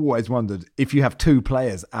ground. I've always wondered, if you have two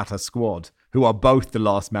players at a squad who are both the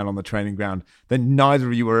last man on the training ground, then neither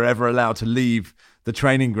of you are ever allowed to leave the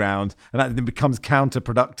training ground, and that then becomes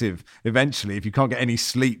counterproductive eventually if you can't get any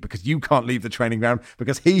sleep because you can't leave the training ground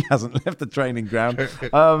because he hasn't left the training ground.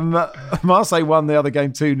 Marseille won the other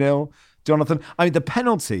game 2-0. Jonathan, I mean, the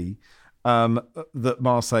penalty that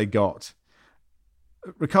Marseille got,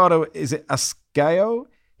 Ricardo, is it Ascao?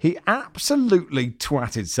 He absolutely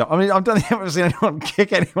twatted. So, I mean, I don't think I've ever seen anyone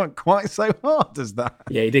kick anyone quite so hard as that.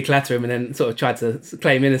 Yeah, he did clatter him and then sort of tried to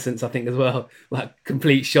claim innocence, I think, as well. Like,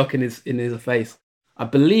 complete shock in his face. I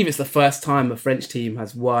believe it's the first time a French team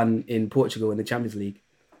has won in Portugal in the Champions League.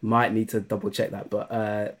 Might need to double check that,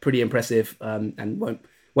 but pretty impressive and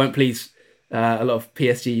won't please a lot of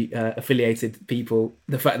PSG affiliated people,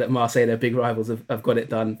 the fact that Marseille, their big rivals, have got it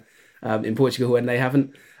done in Portugal when they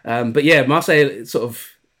haven't. But yeah, Marseille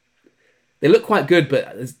they look quite good,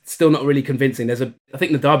 but it's still not really convincing. I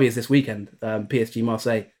think the derby is this weekend, PSG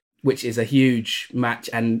Marseille, which is a huge match,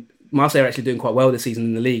 and Marseille are actually doing quite well this season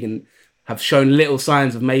in the league and have shown little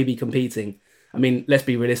signs of maybe competing. I mean, let's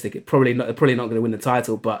be realistic. They're probably not going to win the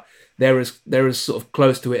title, but they're as sort of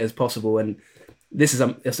close to it as possible. And this is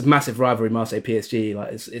it's a massive rivalry, Marseille PSG.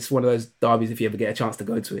 Like it's one of those derbies. If you ever get a chance to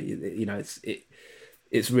go to it,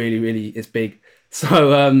 it's really, really, it's big.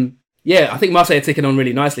 So yeah, I think Marseille are ticking on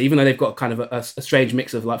really nicely, even though they've got kind of a strange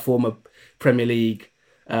mix of like former Premier League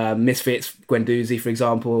misfits. Guendouzi, for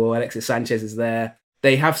example, Alexis Sanchez is there.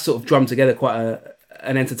 They have sort of drummed together quite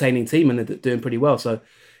an entertaining team, and they're doing pretty well. So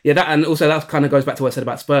yeah, that kind of goes back to what I said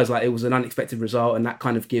about Spurs. Like, it was an unexpected result, and that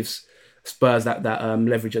kind of gives Spurs that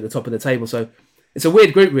leverage at the top of the table. So it's a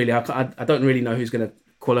weird group, really. I don't really know who's going to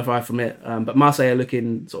qualify from it, but Marseille are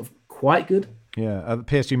looking sort of quite good. Yeah,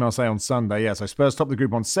 PSG Marseille on Sunday. Yeah, so Spurs top the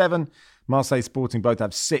group on 7. Marseille Sporting both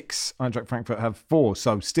have 6. Eintracht Frankfurt have 4.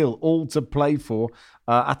 So still all to play for.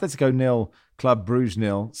 Atletico 0, Club Brugge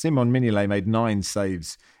 0. Simon Mignolet made 9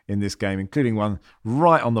 saves in this game, including one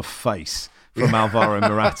right on the face from Alvaro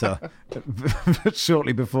Morata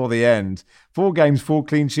shortly before the end. 4 games, 4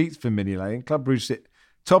 clean sheets for Mignolet, and Club Brugge sit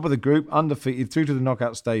top of the group, undefeated, through to the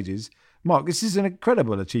knockout stages. Mark, this is an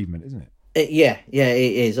incredible achievement, isn't it? Yeah,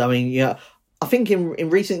 it is. I mean, yeah, I think in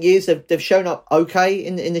recent years they've shown up okay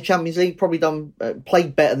in the Champions League. Probably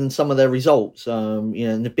played better than some of their results. And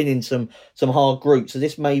they've been in some hard groups. So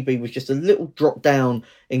this maybe was just a little drop down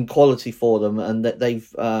in quality for them, and that they've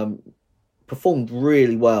performed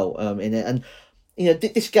really well in it. And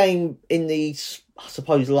this game in the, I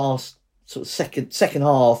suppose, last sort of second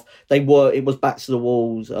half, it was back to the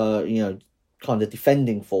walls. Kind of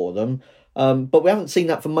defending for them. But we haven't seen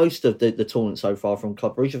that for most of the tournament so far from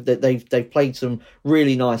Club Brugge. They've played some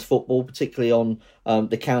really nice football, particularly on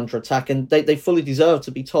the counter attack, and they fully deserve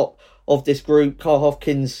to be top of this group. Carl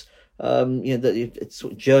Hopkins, the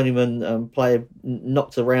sort of journeyman player,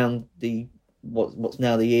 knocked around what's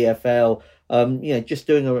now the EFL. Just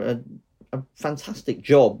doing a fantastic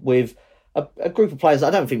job with a group of players that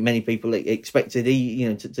I don't think many people expected.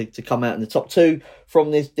 To come out in the top 2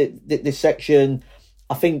 from this section.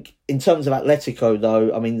 I think in terms of Atletico,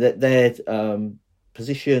 though, I mean, their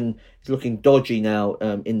position is looking dodgy now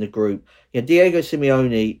in the group. Diego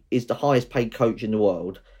Simeone is the highest paid coach in the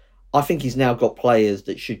world. I think he's now got players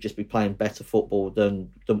that should just be playing better football than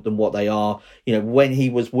what they are. When he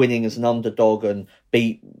was winning as an underdog and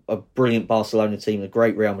beat a brilliant Barcelona team, a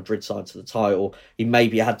great Real Madrid side to the title, he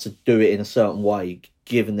maybe had to do it in a certain way,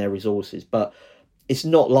 given their resources. But it's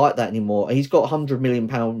not like that anymore. He's got a £100 million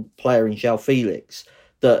player in João Felix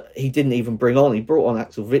that he didn't even bring on. He brought on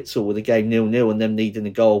Axel Witsel with the game 0-0 and them needing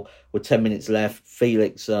a goal with 10 minutes left.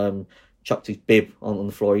 Felix chucked his bib on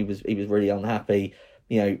the floor. He was really unhappy.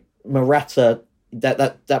 Morata,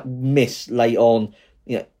 that miss late on,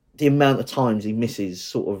 the amount of times he misses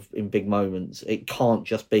sort of in big moments, it can't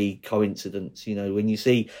just be coincidence. When you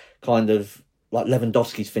see kind of like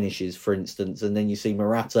Lewandowski's finishes, for instance, and then you see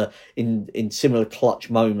Morata in similar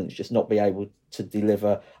clutch moments just not be able to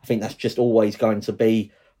deliver, I think that's just always going to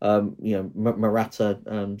be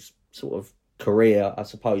Morata sort of career, I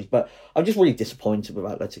suppose. But I'm just really disappointed with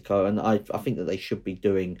Atletico, and I think that they should be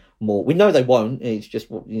doing more. We know they won't. It's just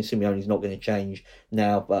Simeone's not going to change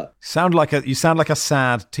now. But you sound like a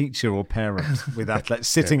sad teacher or parent with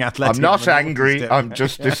sitting Atletico. I'm not angry. I'm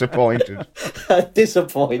just disappointed.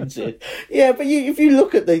 Disappointed. Yeah, but if you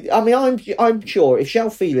look at I'm sure if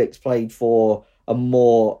João Felix played for a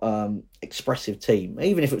more expressive team,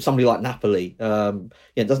 even if it was somebody like Napoli,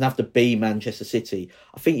 it doesn't have to be Manchester City,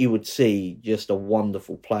 I think you would see just a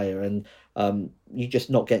wonderful player, and you're just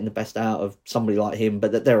not getting the best out of somebody like him,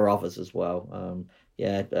 but that there are others as well.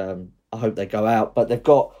 I hope they go out, but they've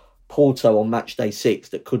got Porto on match day 6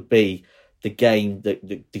 that could be the game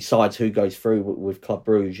that decides who goes through with Club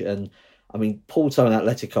Brugge. And I mean, Porto and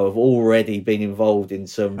Atletico have already been involved in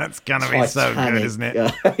some. That's gonna be so good, isn't it?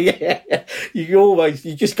 Yeah,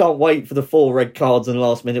 you just can't wait for the 4 red cards and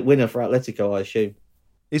last minute winner for Atletico, I assume.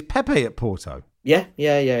 Is Pepe at Porto? Yeah.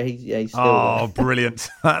 He's still. Oh, brilliant!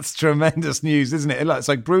 That's tremendous news, isn't it?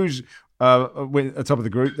 So Bruges at the top of the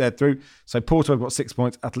group, they're through. So Porto have got 6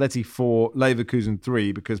 points, Atleti 4, Leverkusen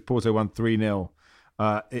 3, because Porto won 3-0.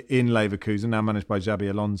 In Leverkusen, now managed by Xabi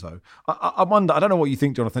Alonso. I wonder, I don't know what you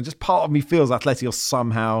think, Jonathan, just part of me feels Atleti will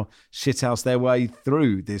somehow shithouse their way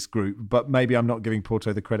through this group, but maybe I'm not giving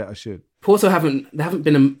Porto the credit I should. Porto haven't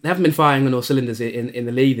been firing on all cylinders in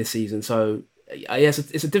the league this season, so yes,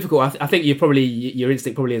 it's a difficult. I think your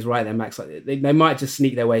instinct probably is right there, Max. Like, they might just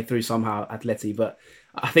sneak their way through somehow, Atleti, but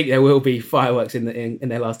I think there will be fireworks in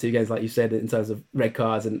their last 2 games, like you said, in terms of red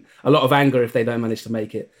cards and a lot of anger if they don't manage to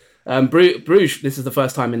make it. Bruges, this is the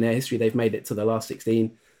first time in their history they've made it to the last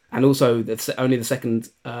 16, and also that's only the second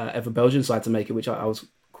ever Belgian side to make it, which I was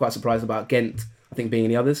quite surprised about. Ghent, I think, being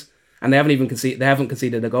the others, and they haven't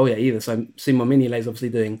conceded a goal yet either. So Simon Mignolet is obviously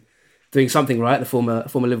doing something right, the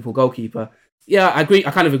former Liverpool goalkeeper. Yeah, I agree.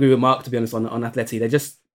 I kind of agree with Mark, to be honest, on Atleti.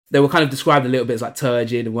 They were kind of described a little bit as like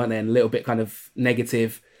turgid, weren't they? And a little bit kind of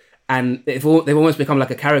negative. And they've almost become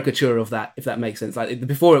like a caricature of that, if that makes sense. Like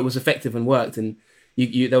before it was effective and worked and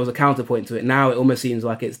there was a counterpoint to it. Now it almost seems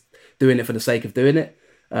like it's doing it for the sake of doing it.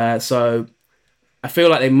 So I feel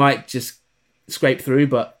like they might just scrape through,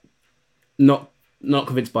 but not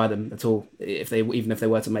convinced by them at all, even if they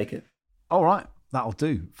were to make it. All right, that'll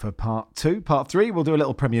do for part 2. Part 3, we'll do a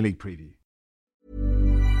little Premier League preview.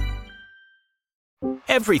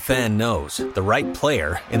 Every fan knows the right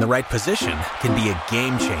player in the right position can be a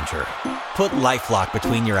game changer. Put LifeLock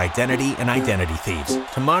between your identity and identity thieves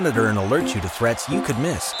to monitor and alert you to threats you could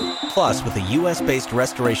miss. Plus, with a U.S.-based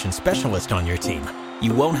restoration specialist on your team,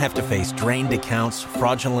 you won't have to face drained accounts,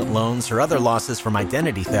 fraudulent loans, or other losses from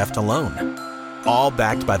identity theft alone. All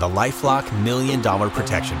backed by the LifeLock $1 Million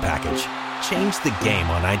Protection Package. Change the game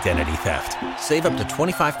on identity theft. Save up to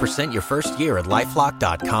 25% your first year at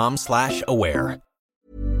LifeLock.com/aware.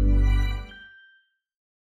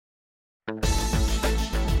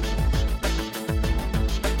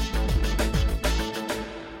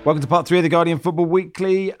 Welcome to part 3 of the Guardian Football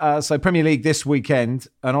Weekly. So Premier League this weekend,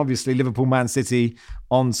 and obviously Liverpool-Man City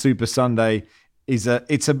on Super Sunday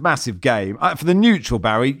it's a massive game. For the neutral,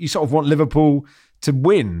 Barry, you sort of want Liverpool to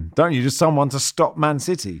win, don't you? Just someone to stop Man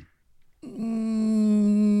City. No?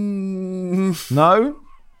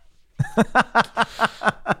 You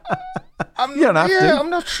don't have to. I'm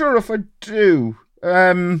not sure if I do.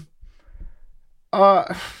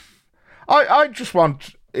 I just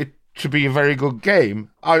want it to be a very good game.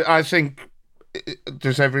 I think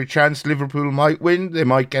there's every chance Liverpool might win. They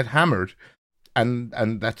might get hammered, and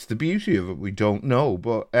that's the beauty of it. We don't know,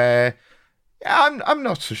 but I'm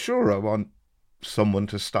not so sure I want someone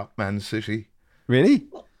to stop Man City. Really?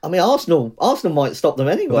 I mean, Arsenal might stop them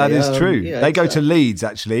anyway. Well, that is true. They go to Leeds,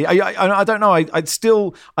 actually. I don't know. I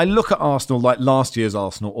look at Arsenal like last year's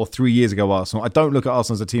Arsenal or 3 years ago Arsenal. I don't look at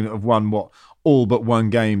Arsenal as a team that have won all but one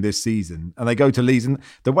game this season. And they go to Leeds, and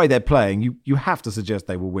the way they're playing, you have to suggest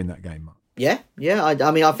they will win that game. Yeah.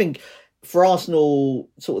 I mean, I think for Arsenal,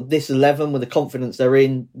 sort of this 11 with the confidence they're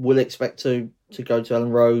in, will expect to go to Ellen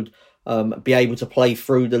Road, be able to play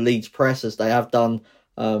through the Leeds press as they have done.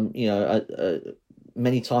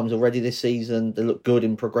 Many times already this season. They look good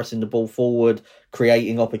in progressing the ball forward,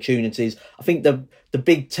 creating opportunities. I think the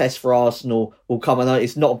big test for Arsenal will come. I know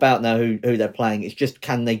it's not about now who they're playing. It's just,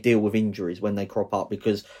 can they deal with injuries when they crop up?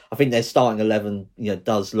 Because I think their starting 11,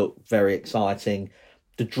 does look very exciting.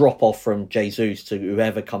 The drop off from Jesus to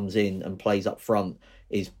whoever comes in and plays up front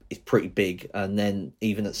is pretty big. And then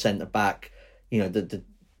even at centre back, the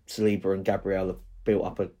Saliba and Gabriel have built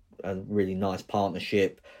up a really nice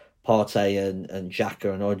partnership. Partey and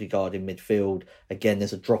Xhaka and Odegaard in midfield. Again,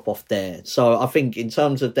 there's a drop off there. So I think in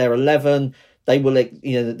terms of their 11, they will,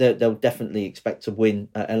 they'll definitely expect to win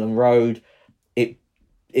at Ellen Road. It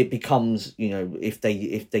becomes, if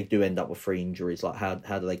they do end up with 3 injuries, like how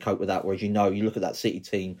do they cope with that? Whereas you look at that City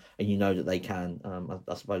team and you know that they can.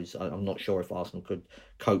 I suppose I'm not sure if Arsenal could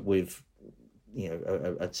cope with,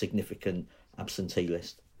 a significant absentee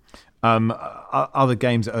list. Other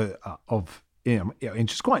games of.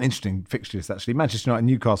 It's quite an interesting fixture list, actually. Manchester United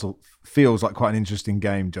Newcastle feels like quite an interesting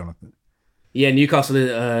game, Jonathan. Yeah, Newcastle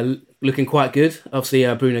are looking quite good. Obviously,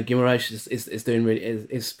 Bruno Guimaraes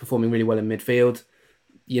is performing really well in midfield.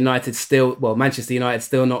 Manchester United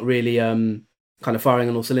still not really kind of firing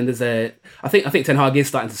on all cylinders there. I think Ten Hag is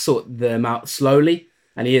starting to sort them out slowly,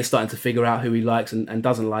 and he is starting to figure out who he likes and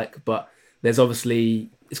doesn't like. But there's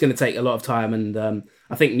obviously, it's going to take a lot of time, and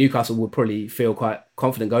I think Newcastle would probably feel quite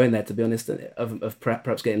confident going there, to be honest, of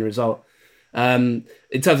perhaps getting a result. In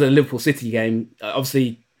terms of the Liverpool City game,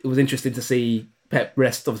 obviously it was interesting to see Pep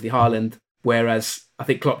rest obviously Haaland, whereas I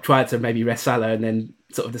think Klopp tried to maybe rest Salah and then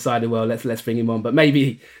sort of decided, well, let's bring him on. But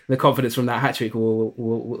maybe the confidence from that hat trick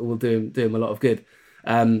will do him a lot of good.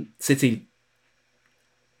 City,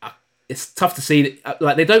 it's tough to see.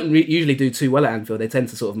 Like, they don't usually do too well at Anfield. They tend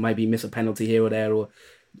to sort of maybe miss a penalty here or there, or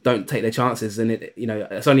don't take their chances. And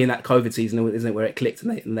it's only in that COVID season, isn't it, where it clicked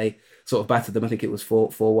and they sort of battered them. I think it was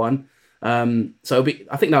 4-1. So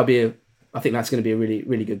I think that's going to be a really,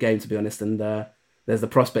 really good game, to be honest. And there's the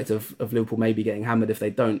prospect of Liverpool maybe getting hammered if they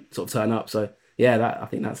don't sort of turn up. So yeah, I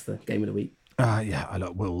think that's the game of the week.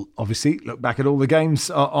 We'll obviously look back at all the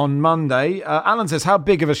games on Monday. Alan says, how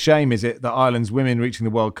big of a shame is it that Ireland's women reaching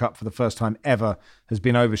the World Cup for the first time ever has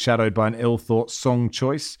been overshadowed by an ill-thought song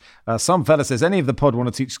choice? Some fella says, any of the pod want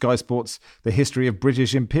to teach Sky Sports the history of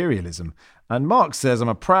British imperialism? And Mark says, I'm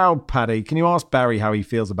a proud Paddy. Can you ask Barry how he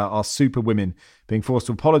feels about our super women being forced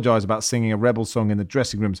to apologise about singing a rebel song in the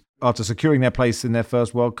dressing rooms after securing their place in their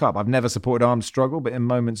first World Cup? I've never supported armed struggle, but in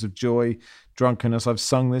moments of joy, drunkenness, I've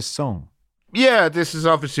sung this song. Yeah, this is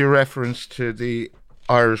obviously a reference to the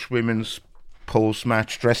Irish women's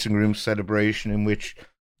post-match dressing room celebration in which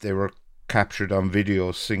they were captured on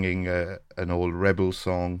video singing an old rebel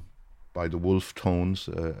song by the Wolf Tones,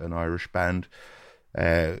 an Irish band,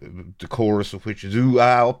 the chorus of which is "Ooh,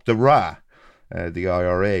 ah, up the Ra," the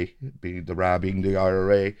IRA, being the Ra being the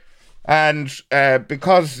IRA. And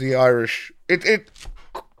because the Irish... It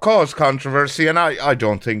caused controversy, and I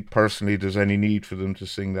don't think personally there's any need for them to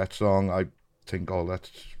sing that song. I think all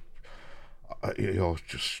that's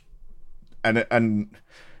just and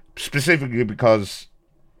specifically because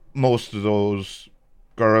most of those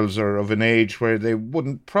girls are of an age where they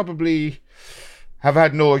wouldn't probably have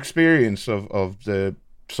had no experience of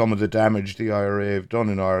some of the damage the IRA have done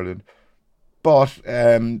in Ireland. But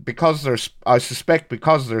because I suspect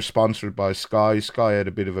because they're sponsored by Sky had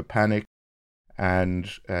a bit of a panic, and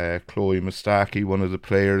Chloe Mustaki, one of the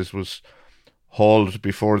players, was hauled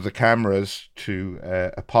before the cameras to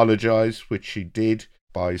apologise, which she did,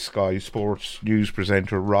 by Sky Sports news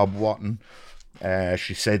presenter Rob Watton.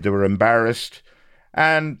 She said they were embarrassed,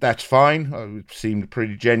 and that's fine. It seemed a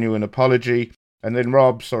pretty genuine apology. And then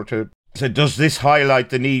Rob sort of said, does this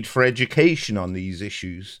highlight the need for education on these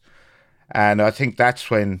issues? And I think that's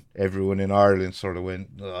when everyone in Ireland sort of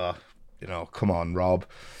went, come on, Rob.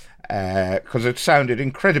 Because it sounded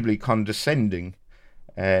incredibly condescending.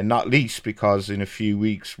 Not least because in a few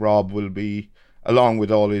weeks Rob will be, along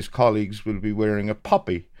with all his colleagues, will be wearing a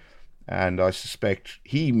poppy, and I suspect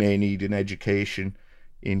he may need an education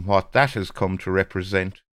in what that has come to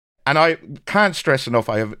represent. And I can't stress enough,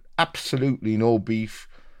 I have absolutely no beef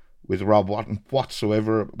with Rob Watton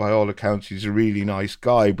whatsoever. By all accounts, he's a really nice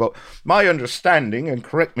guy, but my understanding, and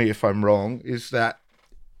correct me if I'm wrong, is that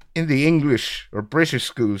in the English or British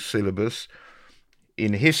school syllabus,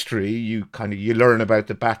 in history, you learn about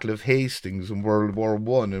the Battle of Hastings and World War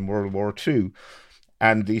I and World War II,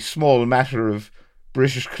 and the small matter of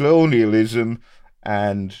British colonialism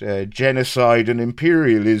and genocide and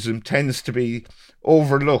imperialism tends to be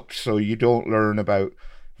overlooked, so you don't learn about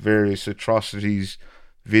various atrocities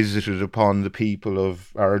visited upon the people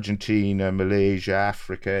of Argentina, Malaysia,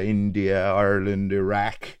 Africa, India, Ireland,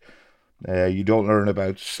 Iraq. You don't learn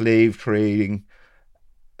about slave trading.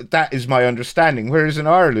 That is my understanding. Whereas in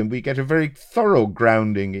Ireland, we get a very thorough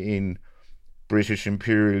grounding in British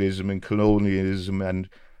imperialism and colonialism and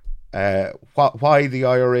why the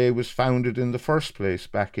IRA was founded in the first place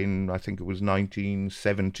back in, I think it was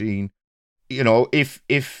 1917. You know,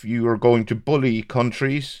 if you are going to bully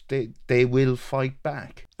countries, they will fight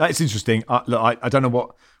back. That's interesting. I don't know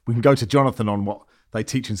what... We can go to Jonathan on what they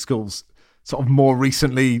teach in schools sort of more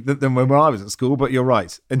recently than when I was at school, but you're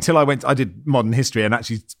right. Until I did modern history and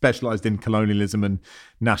actually specialised in colonialism and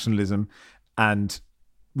nationalism, and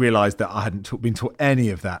realised that I hadn't been taught any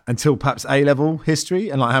of that until perhaps A-level history.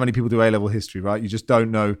 And like, how many people do A-level history, right? You just don't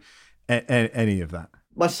know any of that.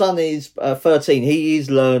 My son is 13. He is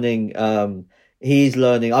learning. I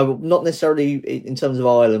not necessarily in terms of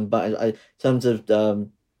Ireland, but in terms of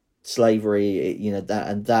slavery.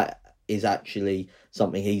 That is actually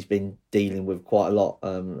something he's been dealing with quite a lot,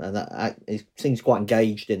 and that he seems quite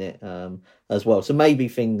engaged in it as well. So maybe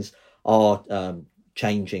things are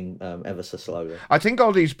changing ever so slowly. I think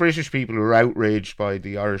all these British people who are outraged by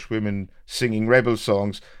the Irish women singing rebel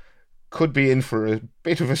songs could be in for a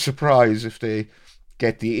bit of a surprise if they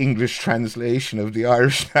get the English translation of the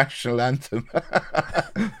Irish national anthem.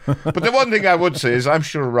 But the one thing I would say is I'm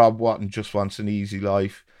sure Rob Watton just wants an easy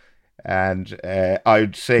life, and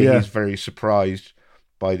I'd say he's very surprised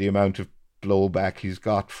by the amount of blowback he's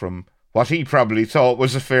got from what he probably thought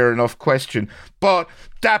was a fair enough question. But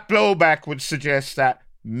that blowback would suggest that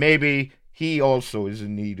maybe he also is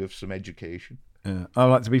in need of some education. Yeah.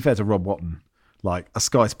 To be fair to Rob Watton, like a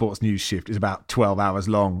Sky Sports news shift is about 12 hours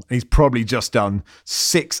long. He's probably just done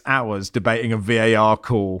 6 hours debating a VAR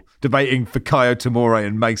call, debating Fikayo Tomori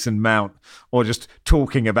and Mason Mount, or just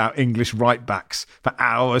talking about English right backs for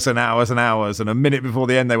hours and hours and hours. And a minute before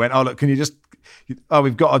the end, they went, look,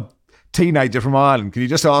 we've got a teenager from Ireland. Can you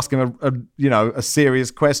just ask him a serious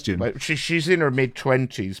question? Well, she's in her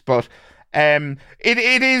mid-20s, but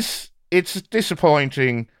It's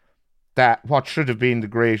disappointing that what should have been the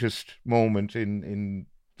greatest moment in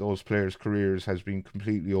those players' careers has been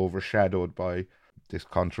completely overshadowed by this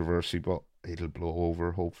controversy, but it'll blow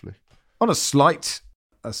over, hopefully. On a slight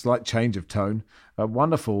change of tone,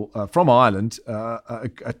 wonderful, from Ireland,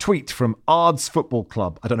 a tweet from Ards Football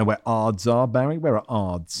Club. I don't know where Ards are, Barry. Where are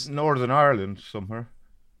Ards? Northern Ireland, somewhere.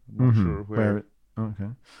 I'm not sure where. Okay.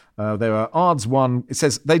 There are Ards 1. It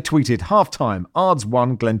says, they tweeted, half-time, Ards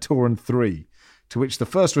 1, Glentoran 3. To which the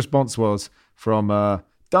first response was from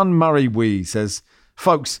Dunmurray Wee, says,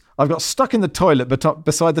 folks, I've got stuck in the toilet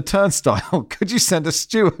beside the turnstile. Could you send a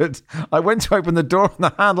steward? I went to open the door and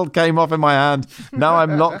the handle came off in my hand. Now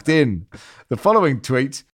I'm locked in. The following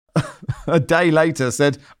tweet, a day later,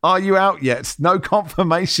 said, are you out yet? No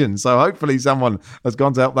confirmation. So hopefully someone has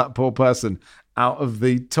gone to help that poor person out of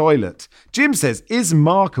the toilet. Jim says, is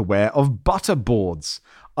Mark aware of butterboards?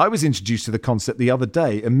 I was introduced to the concept the other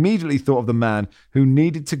day, immediately thought of the man who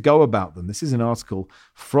needed to go about them. This is an article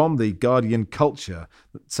from the Guardian Culture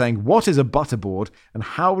saying, what is a butterboard and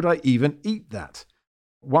how would I even eat that?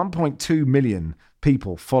 1.2 million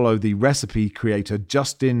people follow the recipe creator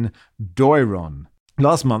Justin Doiron.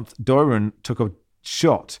 Last month, Doiron took a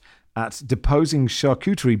shot at deposing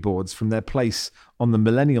charcuterie boards from their place on the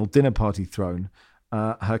millennial dinner party throne.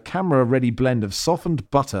 Her camera-ready blend of softened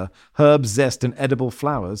butter, herb zest and edible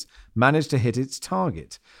flowers managed to hit its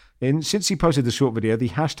target. Since she posted the short video, the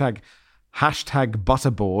hashtag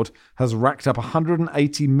butterboard has racked up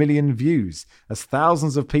 180 million views as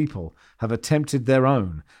thousands of people have attempted their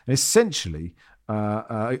own. And essentially,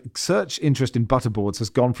 search interest in butterboards has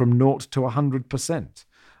gone from 0 to 100%.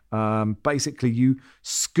 Basically, you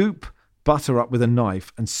scoop butter up with a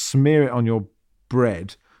knife and smear it on your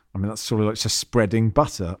bread. I mean, that's sort of like just spreading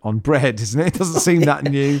butter on bread, isn't it? It doesn't seem that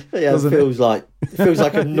new. Yeah, it feels like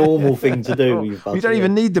a normal thing to do with butter. You don't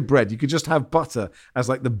even need the bread. You could just have butter as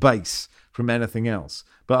like the base from anything else.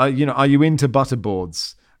 But are you into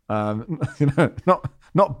butterboards?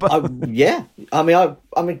 Not butter. Yeah. I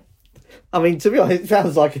mean, to be honest, it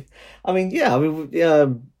sounds like.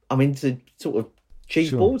 To sort of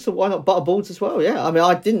cheese boards, so why not butter boards as well? Yeah. I mean,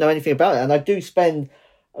 I didn't know anything about it, and I do spend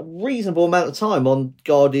a reasonable amount of time on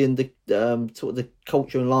Guardian, the sort of the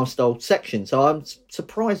culture and lifestyle section. So I'm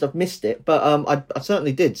surprised I've missed it, but I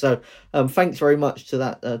certainly did. So thanks very much to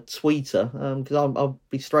that tweeter, because I'll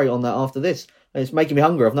be straight on that after this. And it's making me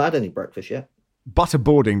hungry. I've not had any breakfast yet.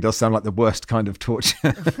 Butterboarding does sound like the worst kind of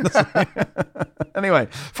torture. Anyway,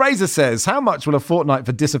 Fraser says, how much will a fortnight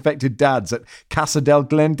for disaffected dads at Casa del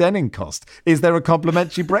Glendenning cost? Is there a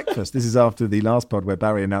complimentary breakfast? This is after the last pod where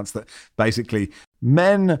Barry announced that basically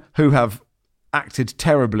men who have acted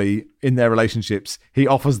terribly in their relationships, he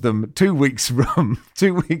offers them 2 weeks room,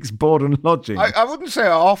 2 weeks board and lodging. I wouldn't say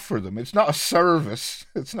I offer them. It's not a service.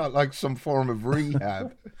 It's not like some form of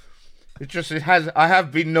rehab. I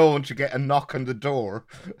have been known to get a knock on the door,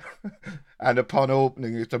 and upon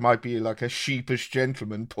opening it, there might be like a sheepish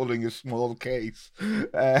gentleman pulling a small case. Do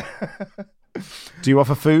you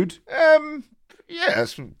offer food?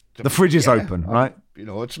 Yes. The fridge is open, right?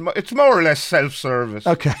 It's more or less self-service.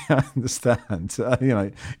 Okay, I understand.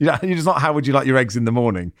 You're just not. How would you like your eggs in the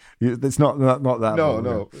morning? It's not that.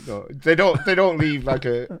 No. They don't leave like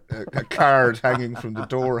a card hanging from the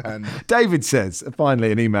door handle. David says,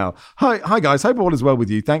 finally, an email. Hi guys, hope all is well with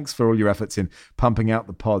you. Thanks for all your efforts in pumping out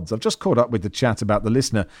the pods. I've just caught up with the chat about the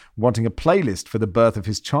listener wanting a playlist for the birth of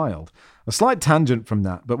his child. A slight tangent from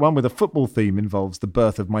that, but one with a football theme involves the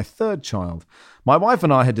birth of my third child. My wife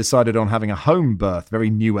and I had decided on having a home birth,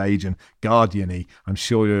 very new age and guardian-y, I'm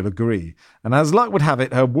sure you'll agree. And as luck would have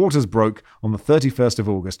it, her waters broke on the 31st of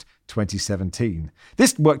August, 2017.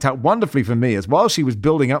 This worked out wonderfully for me, as while she was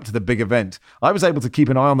building up to the big event, I was able to keep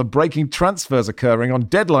an eye on the breaking transfers occurring on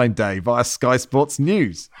deadline day via Sky Sports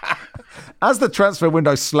News. As the transfer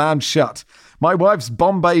window slammed shut, my wife's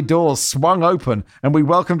Bombay doors swung open and we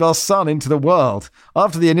welcomed our son into the world.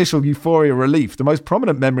 After the initial euphoria relief, the most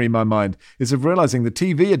prominent memory in my mind is of realising the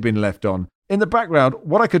TV had been left on. In the background,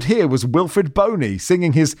 what I could hear was Wilfred Boney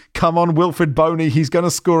singing his "Come on, Wilfred Boney, he's going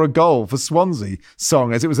to score a goal for Swansea"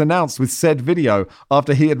 song as it was announced with said video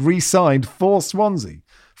after he had re-signed for Swansea.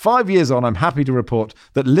 5 years on, I'm happy to report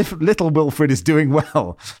that little Wilfred is doing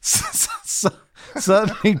well.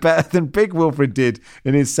 Certainly better than Big Wilfred did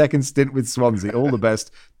in his second stint with Swansea. All the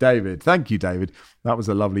best, David. Thank you, David. That was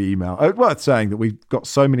a lovely email. Worth saying that we've got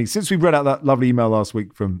so many, since we read out that lovely email last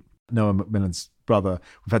week from Noah McMillan's brother.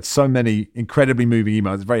 We've had so many incredibly moving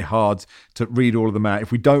emails. It's very hard to read all of them out.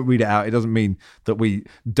 If we don't read it out, it doesn't mean that we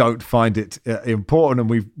don't find it important, and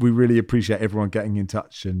we really appreciate everyone getting in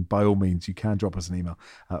touch. And by all means, you can drop us an email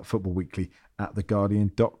at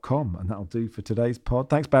footballweekly@theguardian.com. And that'll do for today's pod.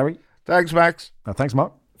 Thanks, Barry. Thanks, Max. Thanks,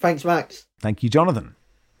 Mark. Thanks, Max. Thank you, Jonathan.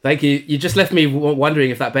 Thank you. You just left me wondering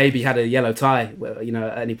if that baby had a yellow tie,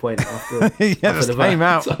 at any point after, yeah, after just came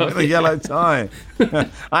out with a yellow tie.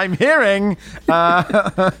 I'm hearing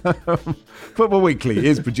Football Weekly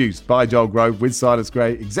is produced by Joel Grove with Silas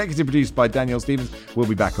Gray, executive produced by Daniel Stevens. We'll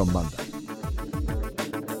be back on Monday.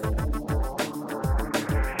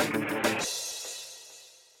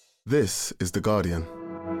 This is The Guardian.